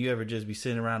like, man, you ever just be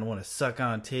sitting around and want to suck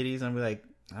on titties? And I'm like,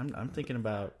 I'm thinking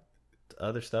about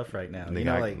other stuff right now.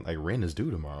 Like rent is due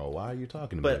tomorrow. Why are you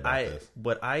talking to me about this?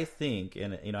 But I think,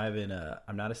 and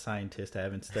I'm not a scientist. I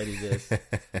haven't studied this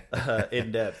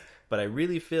in depth. But I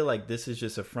really feel like this is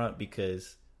just a front,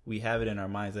 because we have it in our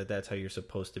minds that that's how you're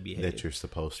supposed to behave. That you're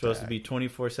supposed to be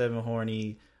 24/7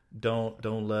 horny. Don't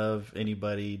love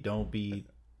anybody. Don't be.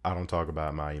 I don't talk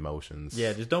about my emotions.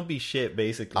 Yeah, just don't be shit,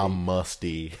 basically. I'm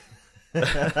musty.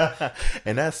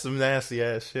 And that's some nasty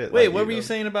ass shit. Wait, what were you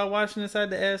saying about washing inside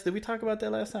the ass? Did we talk about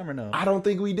that last time or no? I don't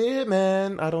think we did,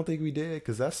 man. I don't think we did,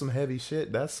 because that's some heavy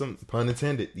shit. That's some, pun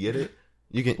intended. You get it?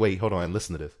 You can wait. Hold on.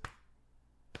 Listen to this.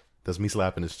 That's me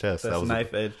slapping his chest. That's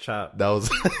knife edge chop. That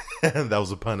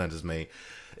was a pun I just made.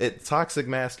 Toxic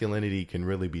masculinity can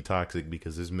really be toxic,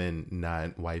 because there's men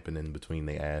not wiping in between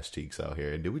their ass cheeks out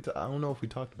here. Did we? I don't know if we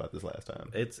talked about this last time.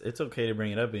 It's okay to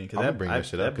bring it up, because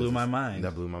that blew my mind.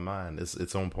 That blew my mind.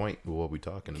 It's on point with what we're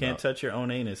talking about. Can't touch your own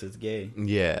anus. It's gay.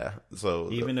 Yeah.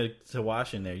 So even to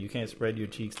wash in there, you can't spread your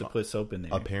cheeks to put soap in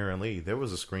there. Apparently, there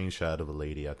was a screenshot of a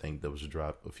lady, I think, that was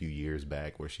dropped a few years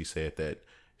back, where she said that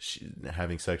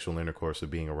having sexual intercourse or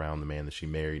being around the man that she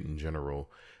married in general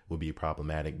would be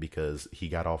problematic, because he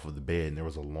got off of the bed and there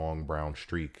was a long brown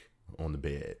streak on the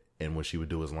bed, And when she would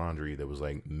do his laundry, there was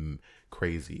like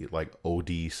crazy, like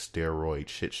OD steroid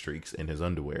shit streaks in his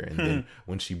underwear. And then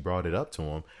when she brought it up to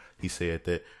him, he said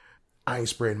that I ain't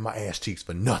spreading my ass cheeks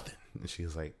for nothing. And she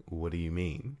was like, what do you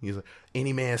mean? He's like,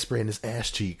 any man spreading his ass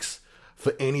cheeks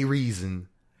for any reason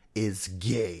is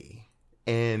gay.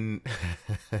 And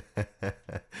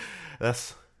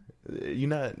that's,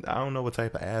 I don't know what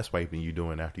type of ass wiping you're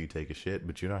doing after you take a shit,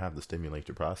 but you don't have to stimulate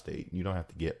your prostate. You don't have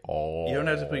to get all. You don't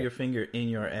have to put your finger in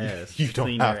your ass. You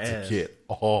don't have to get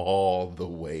all the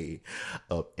way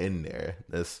up in there.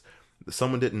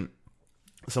 Someone didn't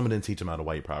teach him how to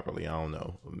wipe properly. I don't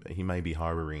know. He might be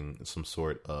harboring some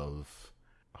sort of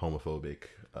homophobic,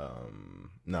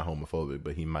 not homophobic,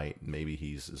 but maybe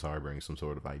he's harboring some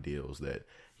sort of ideals that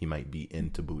he might be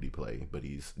into booty play, but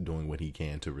he's doing what he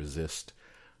can to resist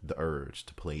the urge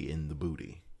to play in the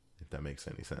booty, if that makes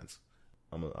any sense.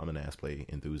 I'm an ass play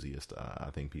enthusiast. I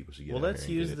think people should get. Well, let's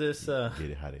use this. Get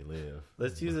it how they live.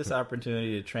 Let's use this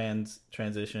opportunity to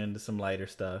transition into some lighter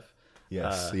stuff.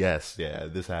 Yes, yeah.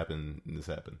 This happened.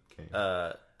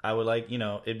 Okay. I would like,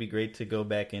 it'd be great to go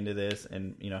back into this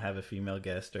and have a female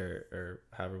guest or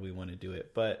however we want to do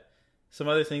it. But some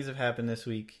other things have happened this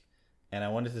week. And I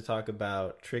wanted to talk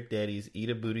about Trick Daddy's Eat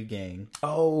a Booty Gang.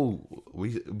 Oh,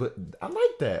 but I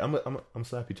like that. I'm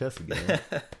slap your chest again,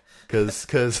 because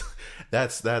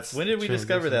that's. When did we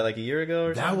discover that? Like a year ago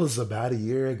or something? That was about a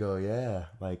year ago. Yeah,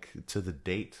 like to the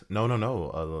date.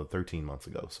 No. 13 months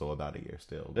ago. So about a year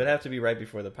still. It'd have to be right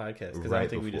before the podcast because I don't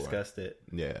think we discussed it.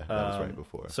 Yeah, that was right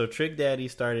before. So Trick Daddy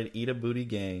started Eat a Booty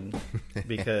Gang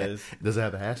because does it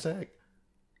have a hashtag?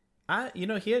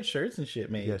 He had shirts and shit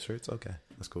made. Yeah, shirts. Okay,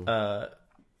 that's cool.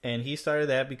 And he started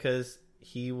that because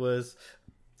he was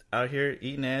out here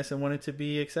eating ass and wanted to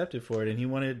be accepted for it, and he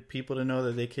wanted people to know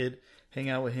that they could hang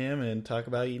out with him and talk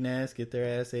about eating ass, get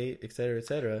their ass ate, etc.,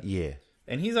 etc. Yeah.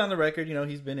 And he's on the record.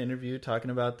 He's been interviewed talking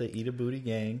about the Eat a Booty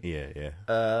Gang. Yeah.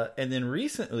 And then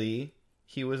recently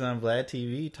he was on Vlad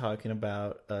TV talking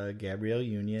about Gabrielle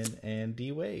Union and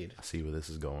D Wade. I see where this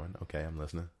is going. Okay, I'm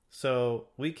listening. So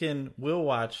we'll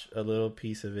watch a little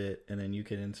piece of it, and then you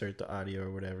can insert the audio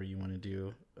or whatever you want to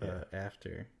do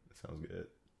after. That sounds good.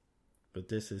 But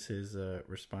this is his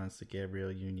response to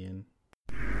Gabrielle Union.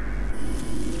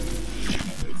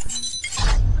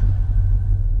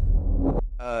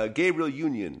 Gabrielle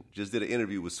Union just did an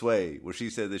interview with Sway where she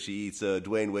said that she eats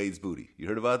Dwayne Wade's booty. You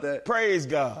heard about that? Praise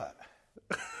God.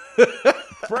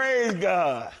 Praise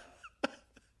God.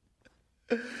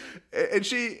 And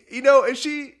she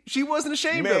wasn't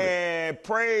ashamed of it. Man,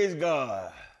 praise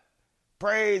God.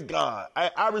 Praise God.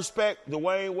 I respect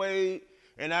Dwayne Wade,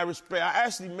 and I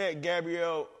actually met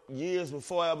Gabrielle years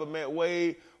before I ever met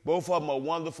Wade. Both of them are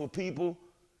wonderful people,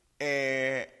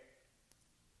 and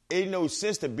it ain't no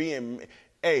sense to being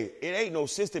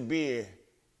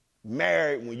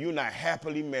married when you're not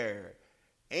happily married.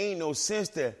 Ain't no sense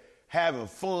to having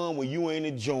fun when you ain't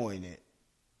enjoying it.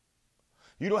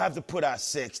 You don't have to put out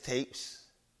sex tapes.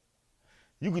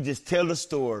 You can just tell the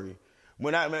story.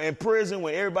 When I'm in prison,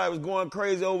 when everybody was going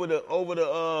crazy over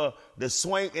the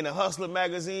Swank and the Hustler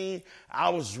magazine, I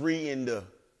was reading the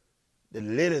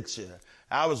literature.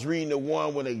 I was reading the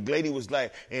one where the lady was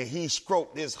like, and he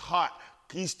stroked his heart.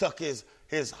 He stuck his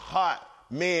heart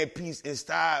man piece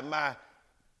inside my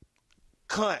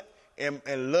cunt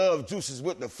and love juices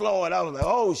with the flow. And I was like,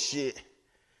 oh shit.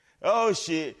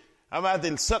 I'm out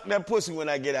there to suck that pussy when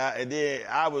I get out. And then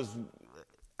I was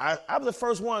the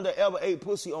first one that ever ate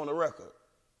pussy on the record.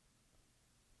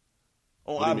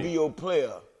 On IBO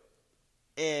Player.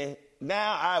 And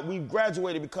now we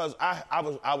graduated because I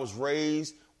was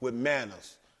raised with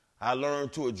manners. I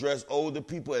learned to address older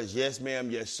people as yes, ma'am,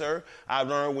 yes, sir. I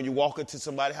learned when you walk into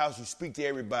somebody's house, you speak to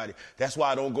everybody. That's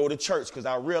why I don't go to church, because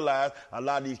I realize a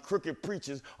lot of these crooked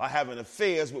preachers are having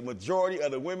affairs with majority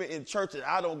of the women in church, and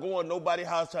I don't go in nobody's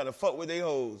house trying to fuck with their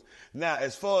hoes. Now,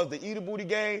 as far as the Eat a Booty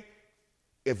Gang,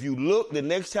 if you look the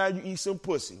next time you eat some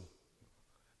pussy,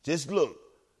 just look.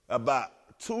 About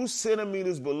 2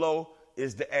 centimeters below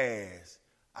is the ass.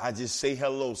 I just say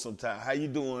hello sometimes. How you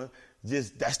doing?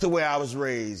 That's the way I was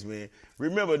raised, man.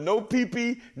 Remember, no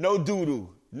pee-pee, no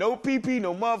doo-doo. No pee-pee,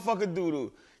 no motherfucking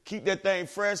doo-doo. Keep that thing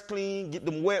fresh, clean, get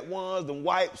them wet ones, them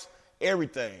wipes,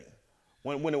 everything.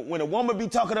 When a woman be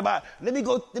talking about, let me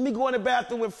go in the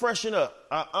bathroom and freshen up.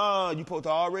 You supposed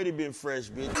to already been fresh,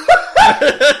 bitch.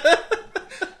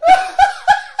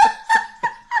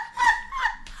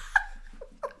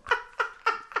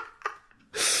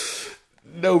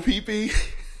 No pee-pee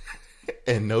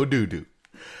and no doo-doo.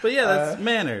 But yeah, that's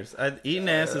manners. Eating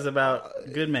ass is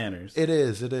about good manners. It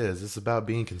is. It's about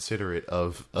being considerate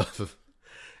of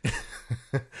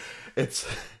it's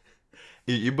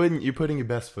You're putting your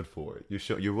best foot forward.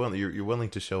 You're willing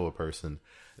to show a person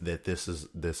that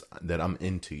that I'm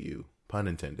into you, pun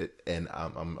intended, and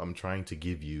I'm trying to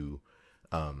give you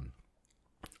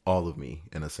all of me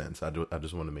in a sense. I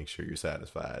just want to make sure you're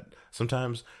satisfied.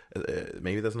 Sometimes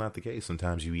maybe that's not the case.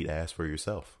 Sometimes you eat ass for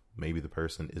yourself. Maybe the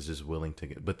person is just willing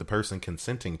to but the person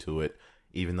consenting to it,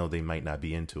 even though they might not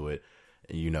be into it,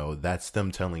 that's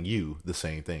them telling you the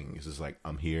same thing. It's just like,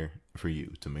 I'm here for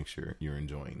you to make sure you're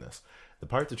enjoying this. The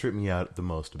part that tripped me out the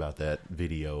most about that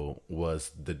video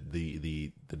was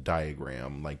the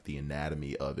diagram, like the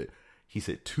anatomy of it. He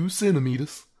said 2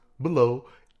 centimeters below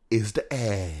is the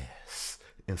ass.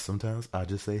 And sometimes I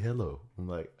just say hello. I'm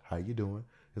like, how you doing?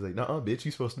 He's like, "Nuh-uh, bitch,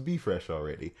 you supposed to be fresh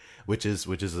already," which is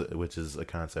a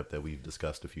concept that we've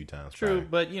discussed a few times. True,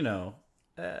 prior. But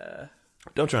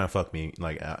don't try and fuck me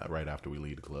like right after we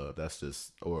leave the club. That's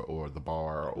just or the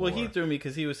bar. Well, he threw me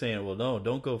because he was saying, "Well, no,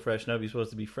 don't go freshen up. You're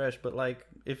supposed to be fresh." But like,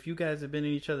 if you guys have been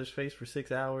in each other's face for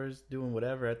 6 hours doing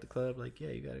whatever at the club, like,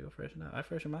 yeah, you gotta go freshen up. I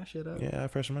freshen my shit up. Yeah, I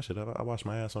freshen my shit up. I wash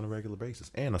my ass on a regular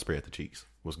basis, and I spray at the cheeks.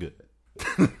 What's good?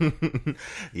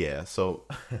 Yeah, so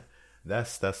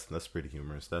that's pretty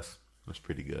humorous. That's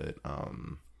pretty good.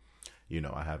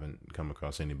 I haven't come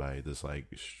across anybody that's like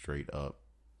straight up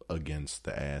against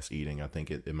the ass eating. I think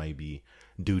it might be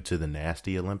due to the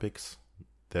nasty Olympics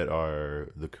that are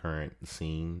the current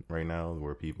scene right now,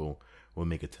 where people will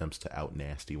make attempts to out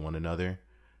nasty one another.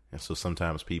 And so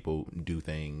sometimes people do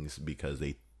things because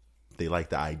they like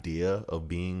the idea of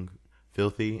being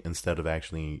filthy instead of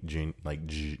actually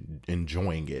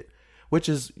enjoying it, which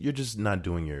is, you're just not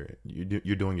doing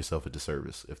you're doing yourself a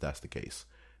disservice if that's the case.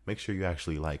 Make sure you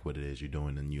actually like what it is you're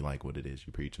doing and you like what it is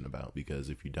you're preaching about, because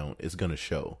if you don't, it's gonna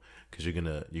show, because you're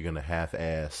gonna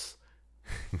half-ass.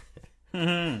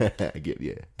 You're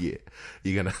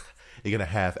gonna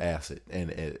half-ass it,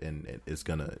 and it's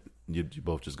gonna you're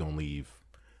both just gonna leave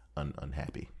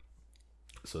unhappy.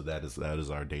 So that is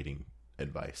our dating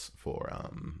advice for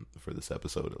this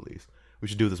episode. At least we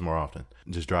should do this more often.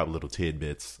 Just drop little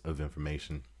tidbits of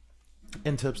information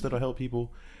and tips that'll help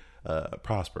people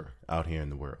prosper out here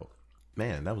in the world.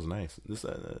 Man, that was nice. This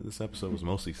episode was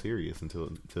mostly serious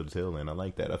until the tail end. I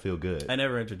like that. I feel good. I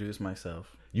never introduced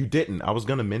myself. You didn't. I was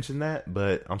gonna mention that,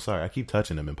 but I'm sorry. I keep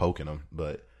touching him and poking him,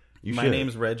 but my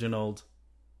name's Reginald.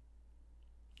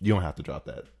 You don't have to drop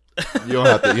that. You don't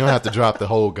have to drop the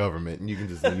whole government, and you can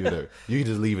just leave it. You can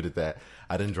just leave it at that.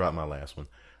 I didn't drop my last one.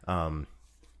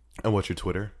 And what's your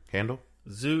Twitter handle?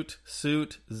 Zoot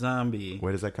Suit Zombie.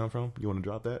 Where does that come from? You want to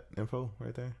drop that info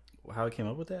right there? How I came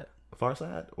up with that?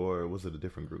 Farside, or was it a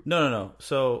different group? No.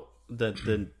 So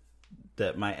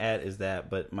that my ad is that,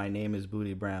 but my name is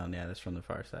Booty Brown. Yeah, that's from the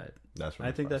Farside. That's from.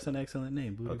 I think that's an excellent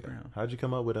name, Booty Brown. How'd you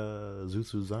come up with a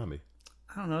Zoot Zombie?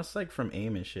 I don't know. It's like from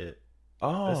AIM and shit.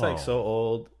 Oh, it's like so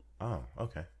old. Oh,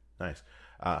 okay, nice.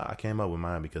 I came up with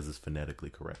mine because it's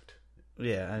phonetically correct.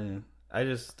 Yeah, I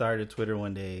just started Twitter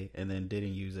one day and then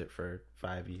didn't use it for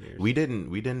 5 years. We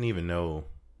didn't even know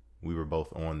we were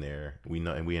both on there. We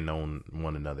had known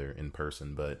one another in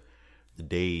person, but the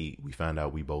day we found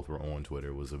out we both were on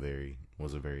Twitter was a very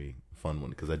fun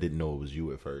one, because I didn't know it was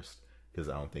you at first, because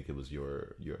I don't think it was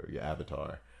your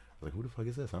avatar. I was like, who the fuck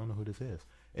is this? I don't know who this is.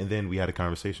 And then we had a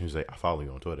conversation. He's like, I follow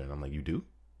you on Twitter, and I'm like, you do?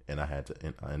 And I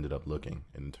ended up looking,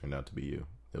 and it turned out to be you.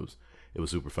 It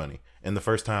was super funny. And the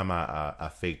first time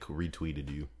I fake retweeted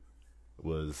you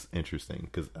was interesting,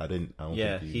 because I don't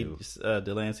think you...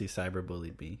 Delancey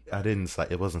cyberbullied me.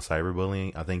 It wasn't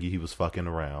cyberbullying. I think he was fucking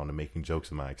around and making jokes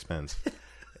at my expense.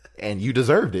 And you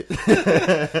deserved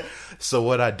it. So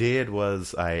what I did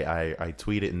was I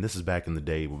tweeted, and this is back in the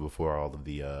day before all of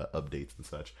the updates and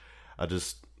such. I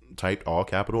just typed all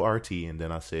capital RT, and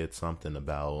then I said something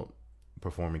about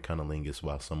performing cunnilingus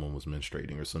while someone was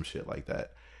menstruating or some shit like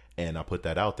that. And I put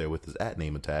that out there with his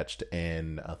 @name attached,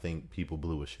 and I think people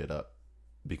blew his shit up.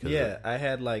 Because I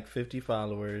had like 50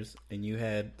 followers, and you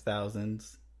had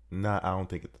thousands. Nah, I don't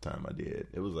think at the time I did.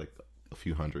 It was like a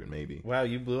few hundred, maybe. Wow,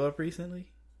 you blew up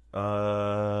recently?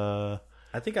 I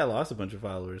think I lost a bunch of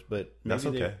followers, but maybe that's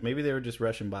okay. Maybe they were just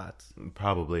Russian bots.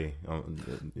 Probably.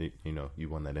 You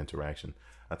won that interaction.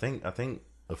 I think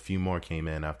a few more came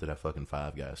in after that fucking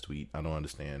Five Guys tweet. I don't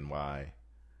understand why.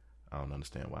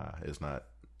 It's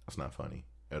not funny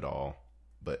at all,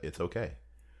 but it's okay.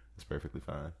 It's perfectly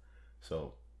fine.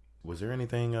 So, was there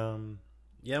anything?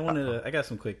 Yeah, I got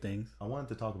some quick things. I wanted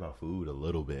to talk about food a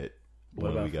little bit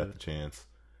when we got the chance.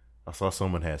 I saw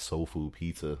someone had soul food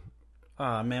pizza.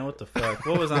 Oh man, what the fuck?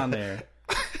 What was on there?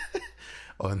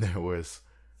 And there was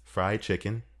fried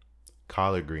chicken,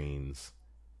 collard greens,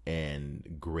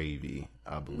 and gravy,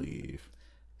 I believe.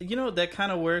 You know, that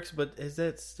kind of works, but is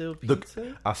that still pizza?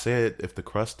 Look, I said if the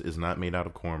crust is not made out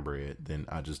of cornbread, then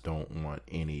I just don't want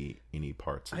any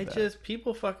parts of that.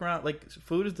 People fuck around. Like,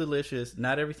 food is delicious.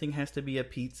 Not everything has to be a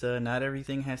pizza. Not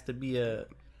everything has to be a...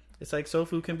 It's like soul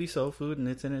food can be soul food and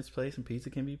it's in its place, and pizza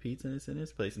can be pizza and it's in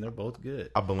its place, and they're both good.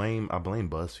 I blame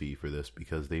BuzzFeed for this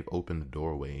because they've opened the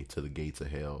doorway to the gates of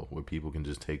hell where people can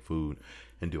just take food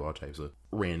and do all types of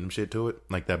random shit to it.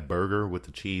 Like that burger with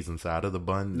the cheese inside of the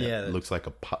bun that looks like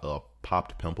a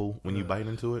popped pimple when you bite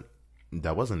into it.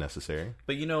 That wasn't necessary.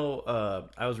 But you know,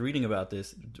 I was reading about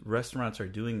this. Restaurants are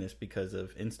doing this because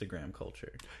of Instagram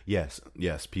culture. Yes.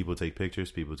 People take pictures.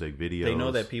 People take videos. They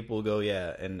know that people go,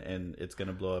 and it's going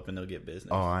to blow up and they'll get business.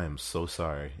 Oh, I am so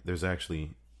sorry. There's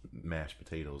actually mashed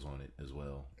potatoes on it as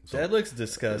well. So that looks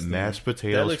disgusting. Mashed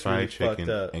potatoes, fried chicken,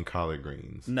 and collard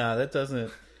greens. Nah, that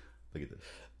doesn't... Look at this.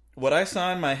 What I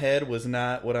saw in my head was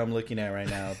not what I'm looking at right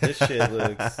now. This shit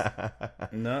looks...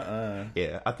 Nuh-uh.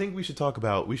 Yeah, I think we should talk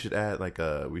about... We should add,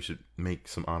 we should make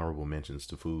some honorable mentions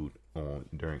to food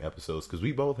during episodes, because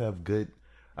we both have good...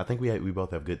 I think we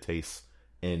both have good tastes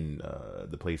in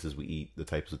the places we eat, the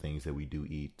types of things that we do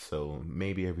eat. So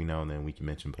maybe every now and then we can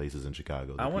mention places in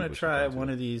Chicago. I want to try one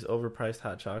of these overpriced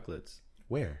hot chocolates.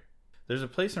 Where? There's a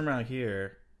place around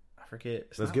here... Forget.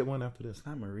 Let's get one after this. It's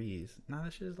not Marie's. No,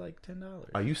 that shit is like $10.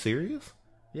 Are you serious?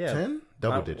 Yeah. 10?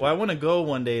 Double digit. Well, I want to go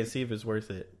one day and see if it's worth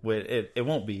it. It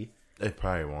won't be. It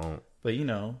probably won't. But you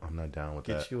know, I'm not down with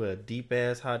that. Get you a deep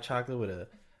ass hot chocolate with a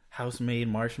house made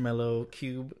marshmallow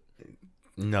cube.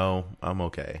 No, I'm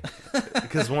okay.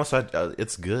 Because once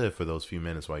it's good for those few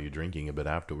minutes while you're drinking it, but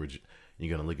afterwards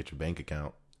you're gonna look at your bank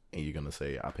account and you're gonna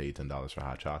say, "I paid $10 for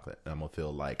hot chocolate," and I'm gonna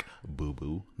feel like Boo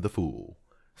Boo the fool.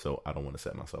 So I don't want to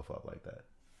set myself up like that.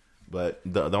 But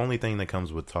the only thing that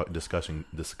comes with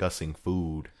discussing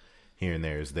food here and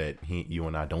there is that you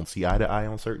and I don't see eye to eye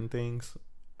on certain things,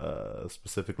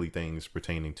 specifically things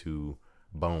pertaining to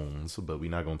bones. But we're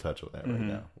not going to touch on that right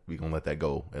now. We're going to let that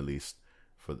go, at least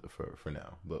for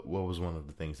now. But what was one of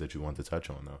the things that you wanted to touch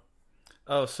on, though?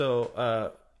 Oh,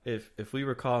 so if we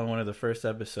recall in one of the first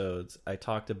episodes, I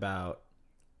talked about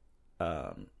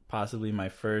possibly my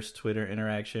first Twitter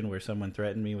interaction where someone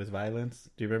threatened me with violence.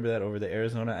 Do you remember that over the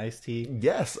Arizona iced tea?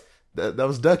 Yes. That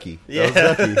was Ducky.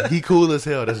 That was Ducky. He cool as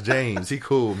hell. That's James. He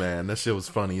cool, man. That shit was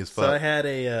funny as fuck. So I had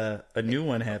a new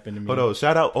one happen to me. Hold on.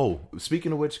 Shout out. Oh,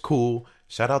 speaking of which, cool.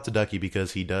 Shout out to Ducky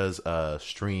because he does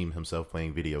stream himself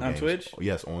playing video games. On Twitch?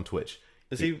 Yes, on Twitch.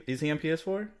 Is he on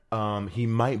PS4? He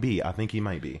might be. I think he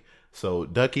might be. So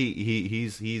Ducky,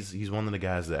 he's one of the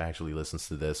guys that actually listens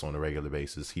to this on a regular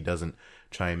basis. He doesn't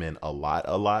chime in a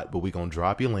lot, but we're gonna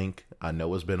drop your link. I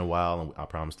know it's been a while, and I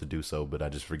promise to do so, but I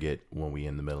just forget when we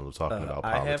in the middle of talking about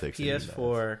politics. I have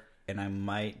PS4, and I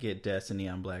might get Destiny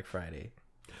on Black Friday.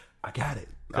 I got it.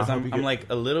 Because I'm like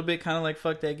a little bit kind of like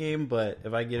fuck that game, but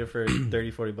if I get it for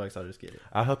 $30-$40, I'll just get it.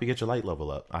 I'll help you get your light level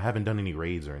up. I haven't done any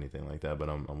raids or anything like that, but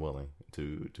I'm willing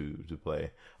to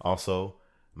play. Also,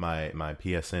 my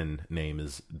PSN name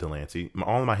is Delancey.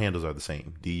 All of my handles are the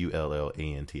same.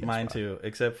 DULLANTS. Mine too,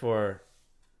 except for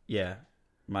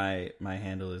my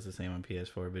handle is the same on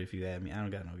PS4. But if you add me, I don't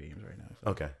got no games right now.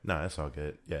 So. Okay, no, that's all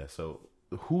good. Yeah. So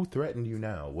who threatened you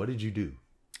now? What did you do?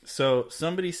 So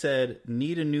somebody said,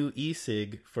 need a new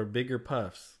e-cig for bigger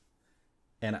puffs.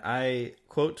 And I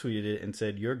quote tweeted it and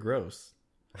said, you're gross.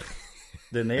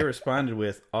 Then they responded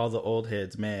with, all the old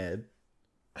heads mad.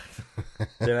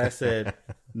 Then I said,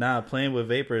 nah, playing with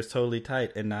vapor is totally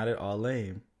tight and not at all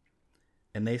lame.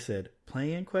 And they said,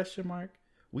 playing ?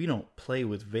 We don't play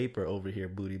with vapor over here,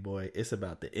 booty boy. It's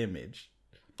about the image.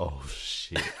 Oh,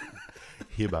 shit.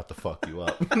 He about to fuck you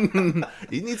up. You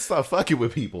need to start fucking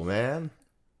with people, man.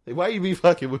 Why you be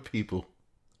fucking with people?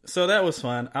 So that was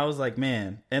fun. I was like,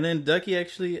 man. And then Ducky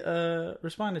actually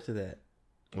responded to that.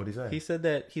 What'd he say? He said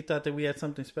that he thought that we had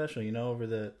something special, over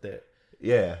the...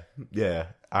 Yeah,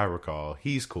 I recall.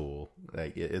 He's cool.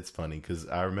 Like, it's funny because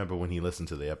I remember when he listened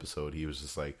to the episode, he was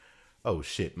just like, "Oh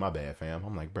shit, my bad, fam."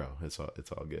 I'm like, "Bro, it's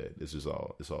all good. It's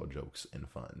all jokes and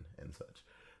fun and such."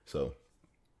 So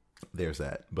there's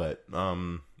that. But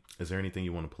is there anything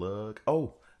you want to plug?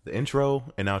 Oh, the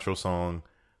intro and outro song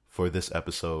for this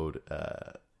episode.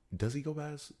 Does he go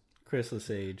by Chris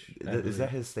Lesage? Is that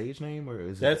his stage name or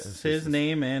is that's his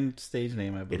name and stage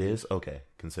name? I believe it is. Okay,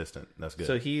 consistent. That's good.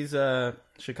 So he's a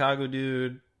Chicago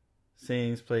dude,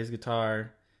 sings, plays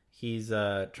guitar. He's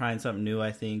trying something new,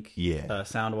 I think. Yeah.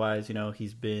 Sound wise,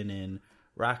 he's been in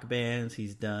rock bands.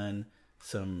 He's done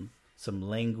some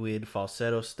languid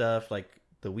falsetto stuff like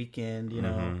The Weeknd,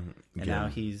 and now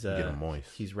he's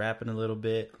he's rapping a little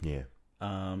bit. Yeah.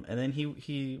 And then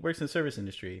he works in the service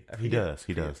industry. He does.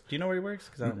 Do you know where he works?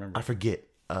 Because I don't remember. I forget.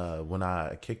 when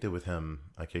I kicked it with him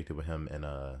and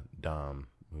Dom,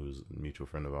 who's a mutual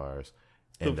friend of ours.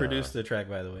 Who produced the track,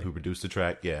 by the way. Who produced the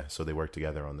track, yeah. So they worked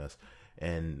together on this.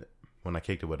 And when I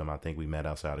kicked it with him, I think we met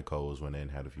outside of Cole's, went in,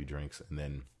 had a few drinks, and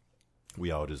then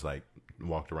we all just like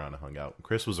walked around and hung out.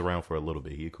 Chris was around for a little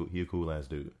bit. He a cool ass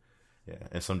dude. Yeah.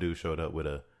 And some dude showed up with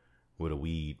a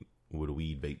weed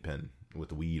vape pen with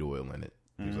the weed oil in it.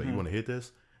 He was like, "You want to hit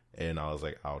this?" And I was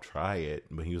like, "I'll try it."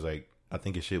 But he was like, I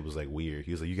think his shit was like weird.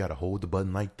 He was like, "You got to hold the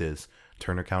button like this,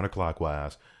 turn it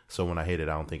counterclockwise." So when I hit it,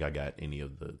 I don't think I got any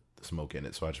of the smoke in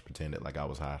it. So I just pretended like I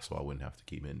was high, so I wouldn't have to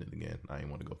keep hitting it again. I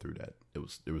didn't want to go through that.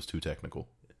 It was too technical.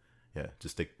 Yeah,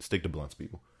 just stick to blunts,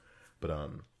 people. But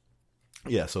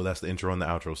yeah. So that's the intro and the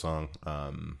outro song.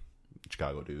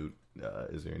 Chicago dude.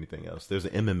 Is there anything else? There's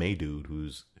an MMA dude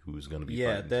who's gonna be.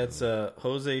 Yeah, that's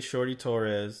Jose Shorty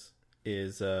Torres.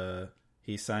 Is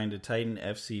he signed to Titan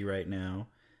FC right now?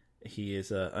 He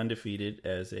is undefeated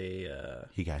as a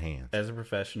he got hands as a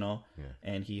professional,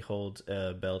 and he holds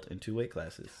a belt in 2 weight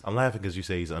classes. I'm laughing because you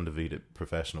say he's undefeated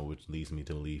professional, which leads me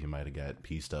to believe he might have got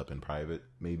pieced up in private,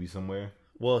 maybe somewhere.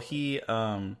 Well, he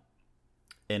in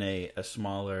a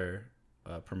smaller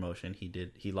promotion,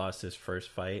 he lost his first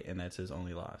fight, and that's his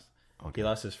only loss. Okay. He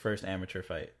lost his first amateur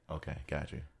fight. Okay,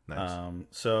 got you. Nice.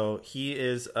 So he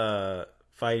is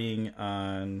fighting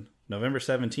on November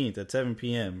 17th at 7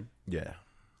 p.m. Yeah.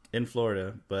 In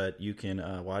Florida, but you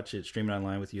can watch it, stream it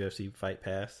online with UFC Fight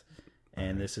Pass.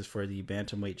 And this is for the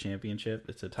Bantamweight Championship.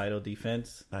 It's a title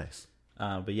defense. Nice.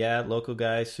 But yeah, local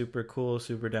guy, super cool,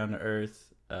 super down to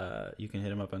earth. You can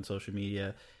hit him up on social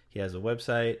media. He has a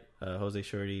website,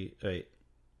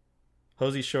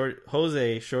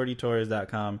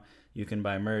 JoseShortyTorres.com. You can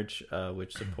buy merch,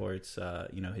 which supports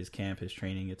his camp, his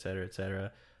training, etc.,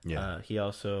 etc. Yeah. He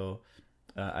also,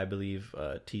 I believe,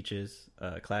 teaches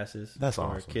classes for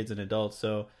awesome. Kids and adults.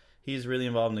 So he's really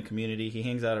involved in the community. He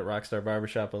hangs out at Rockstar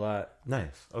Barbershop a lot.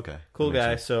 Nice. Okay. Cool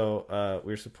guy. Sense. So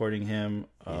we're supporting him.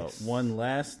 Yes. One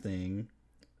last thing.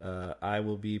 I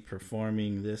will be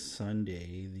performing this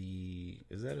Sunday.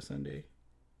 Is that a Sunday?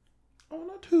 On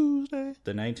a Tuesday.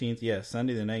 The 19th. Yeah,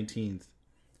 Sunday the 19th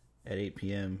at 8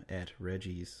 p.m. at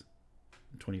Reggie's,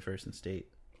 21st and State.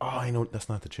 Oh, I know. That's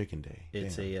not the Chicken Day.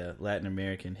 It's a Latin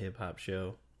American hip-hop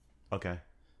show. Okay.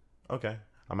 I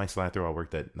might slide through. I'll work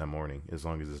that morning, as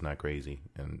long as it's not crazy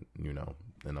and,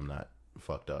 and I'm not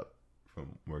fucked up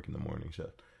from working the morning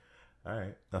shift. All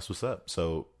right. That's what's up.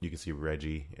 So you can see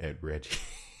Reggie at Reggie.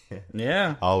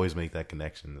 Yeah. I always make that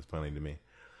connection. It's funny to me.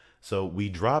 So we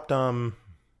dropped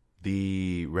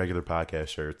the regular podcast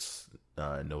shirts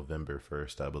November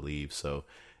 1st, I believe. So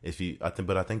I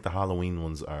think the Halloween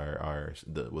ones are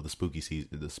the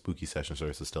spooky session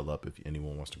shirts is still up if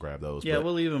anyone wants to grab those. Yeah,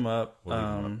 we'll leave them up.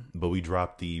 But we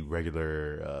dropped the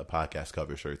regular podcast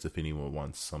cover shirts if anyone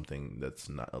wants something that's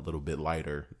not a little bit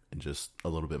lighter and just a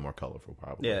little bit more colorful,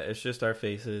 probably. Yeah, it's just our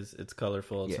faces. It's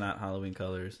colorful. It's not Halloween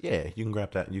colors. Yeah, you can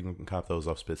grab that. You can cop those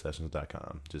off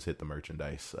spitsessions.com. Just hit the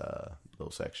merchandise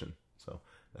little section. So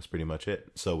that's pretty much it.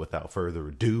 So without further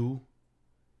ado,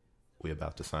 we're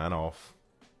about to sign off.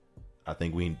 I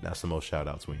think that's the most shout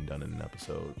outs we've done in an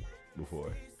episode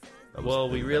before. Well,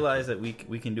 we realized that we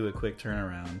can do a quick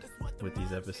turnaround with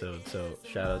these episodes, so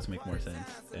shout outs make more sense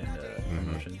and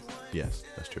promotions. Yes,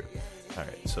 that's true. All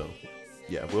right, so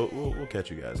yeah, we'll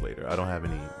catch you guys later. I don't have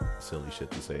any silly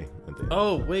shit to say.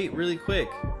 Oh wait, really quick.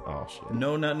 Oh shit.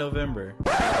 No, not November.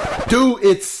 Dude,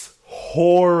 it's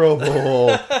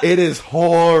horrible. It is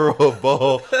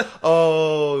horrible.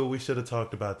 Oh, we should have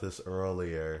talked about this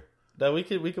earlier. That we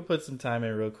could put some time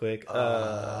in real quick.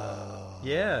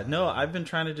 Yeah, no, I've been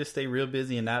trying to just stay real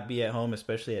busy and not be at home,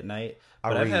 especially at night.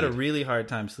 But I've had a really hard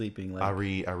time sleeping. Like, I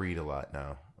read a lot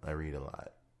now. I read a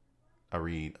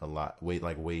lot.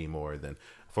 Way more than.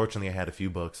 Fortunately, I had a few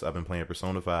books. I've been playing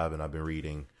Persona 5 and I've been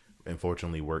reading.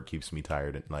 Unfortunately, work keeps me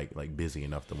tired and like busy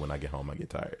enough that when I get home I get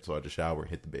tired. So I just shower,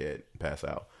 hit the bed, pass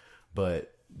out.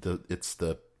 But it's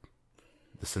the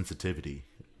sensitivity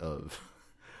of.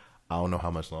 I don't know how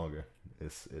much longer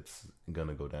it's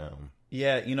gonna go down.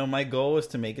 Yeah, my goal was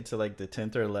to make it to like the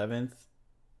 10th or 11th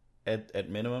at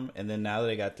minimum, and then now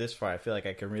that I got this far, I feel like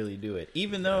I can really do it.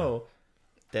 Even though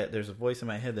that there's a voice in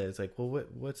my head that is like, well,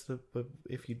 what's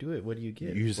if you do it, what do you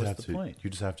get? You just what's the point? You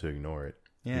just have to ignore it.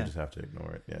 Yeah, you just have to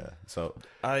ignore it. Yeah. So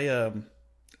I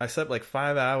slept like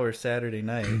 5 hours Saturday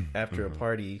night after a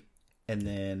party, and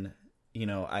then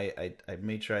I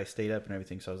made sure I stayed up and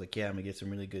everything. So I was like, yeah, I'm gonna get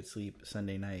some really good sleep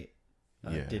Sunday night.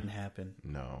 It didn't happen.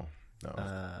 No.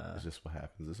 It's just what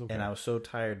happens. It's okay. And I was so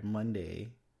tired Monday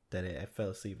that I fell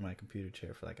asleep in my computer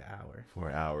chair for like an hour. For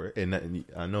an hour, and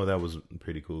I know that was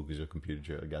pretty cool because your computer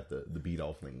chair got the beat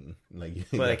off lean, like.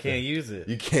 But I can't use it.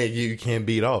 You can't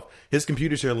beat off. His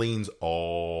computer chair leans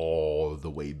all the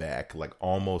way back, like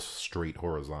almost straight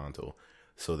horizontal,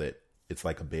 so that it's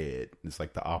like a bed. It's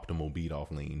like the optimal beat off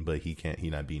lean, but he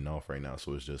not beating off right now,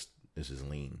 so it's just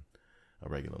lean, a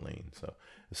regular lean.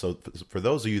 So for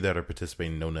those of you that are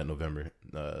participating in No Nut November,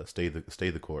 stay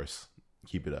the course,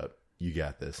 keep it up. You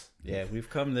got this. Yeah, we've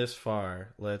come this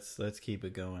far. Let's keep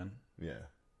it going. Yeah,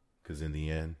 because in the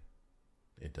end,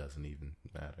 it doesn't even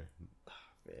matter. Oh,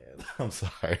 man, I'm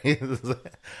sorry.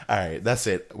 All right, that's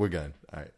it. We're done. All right.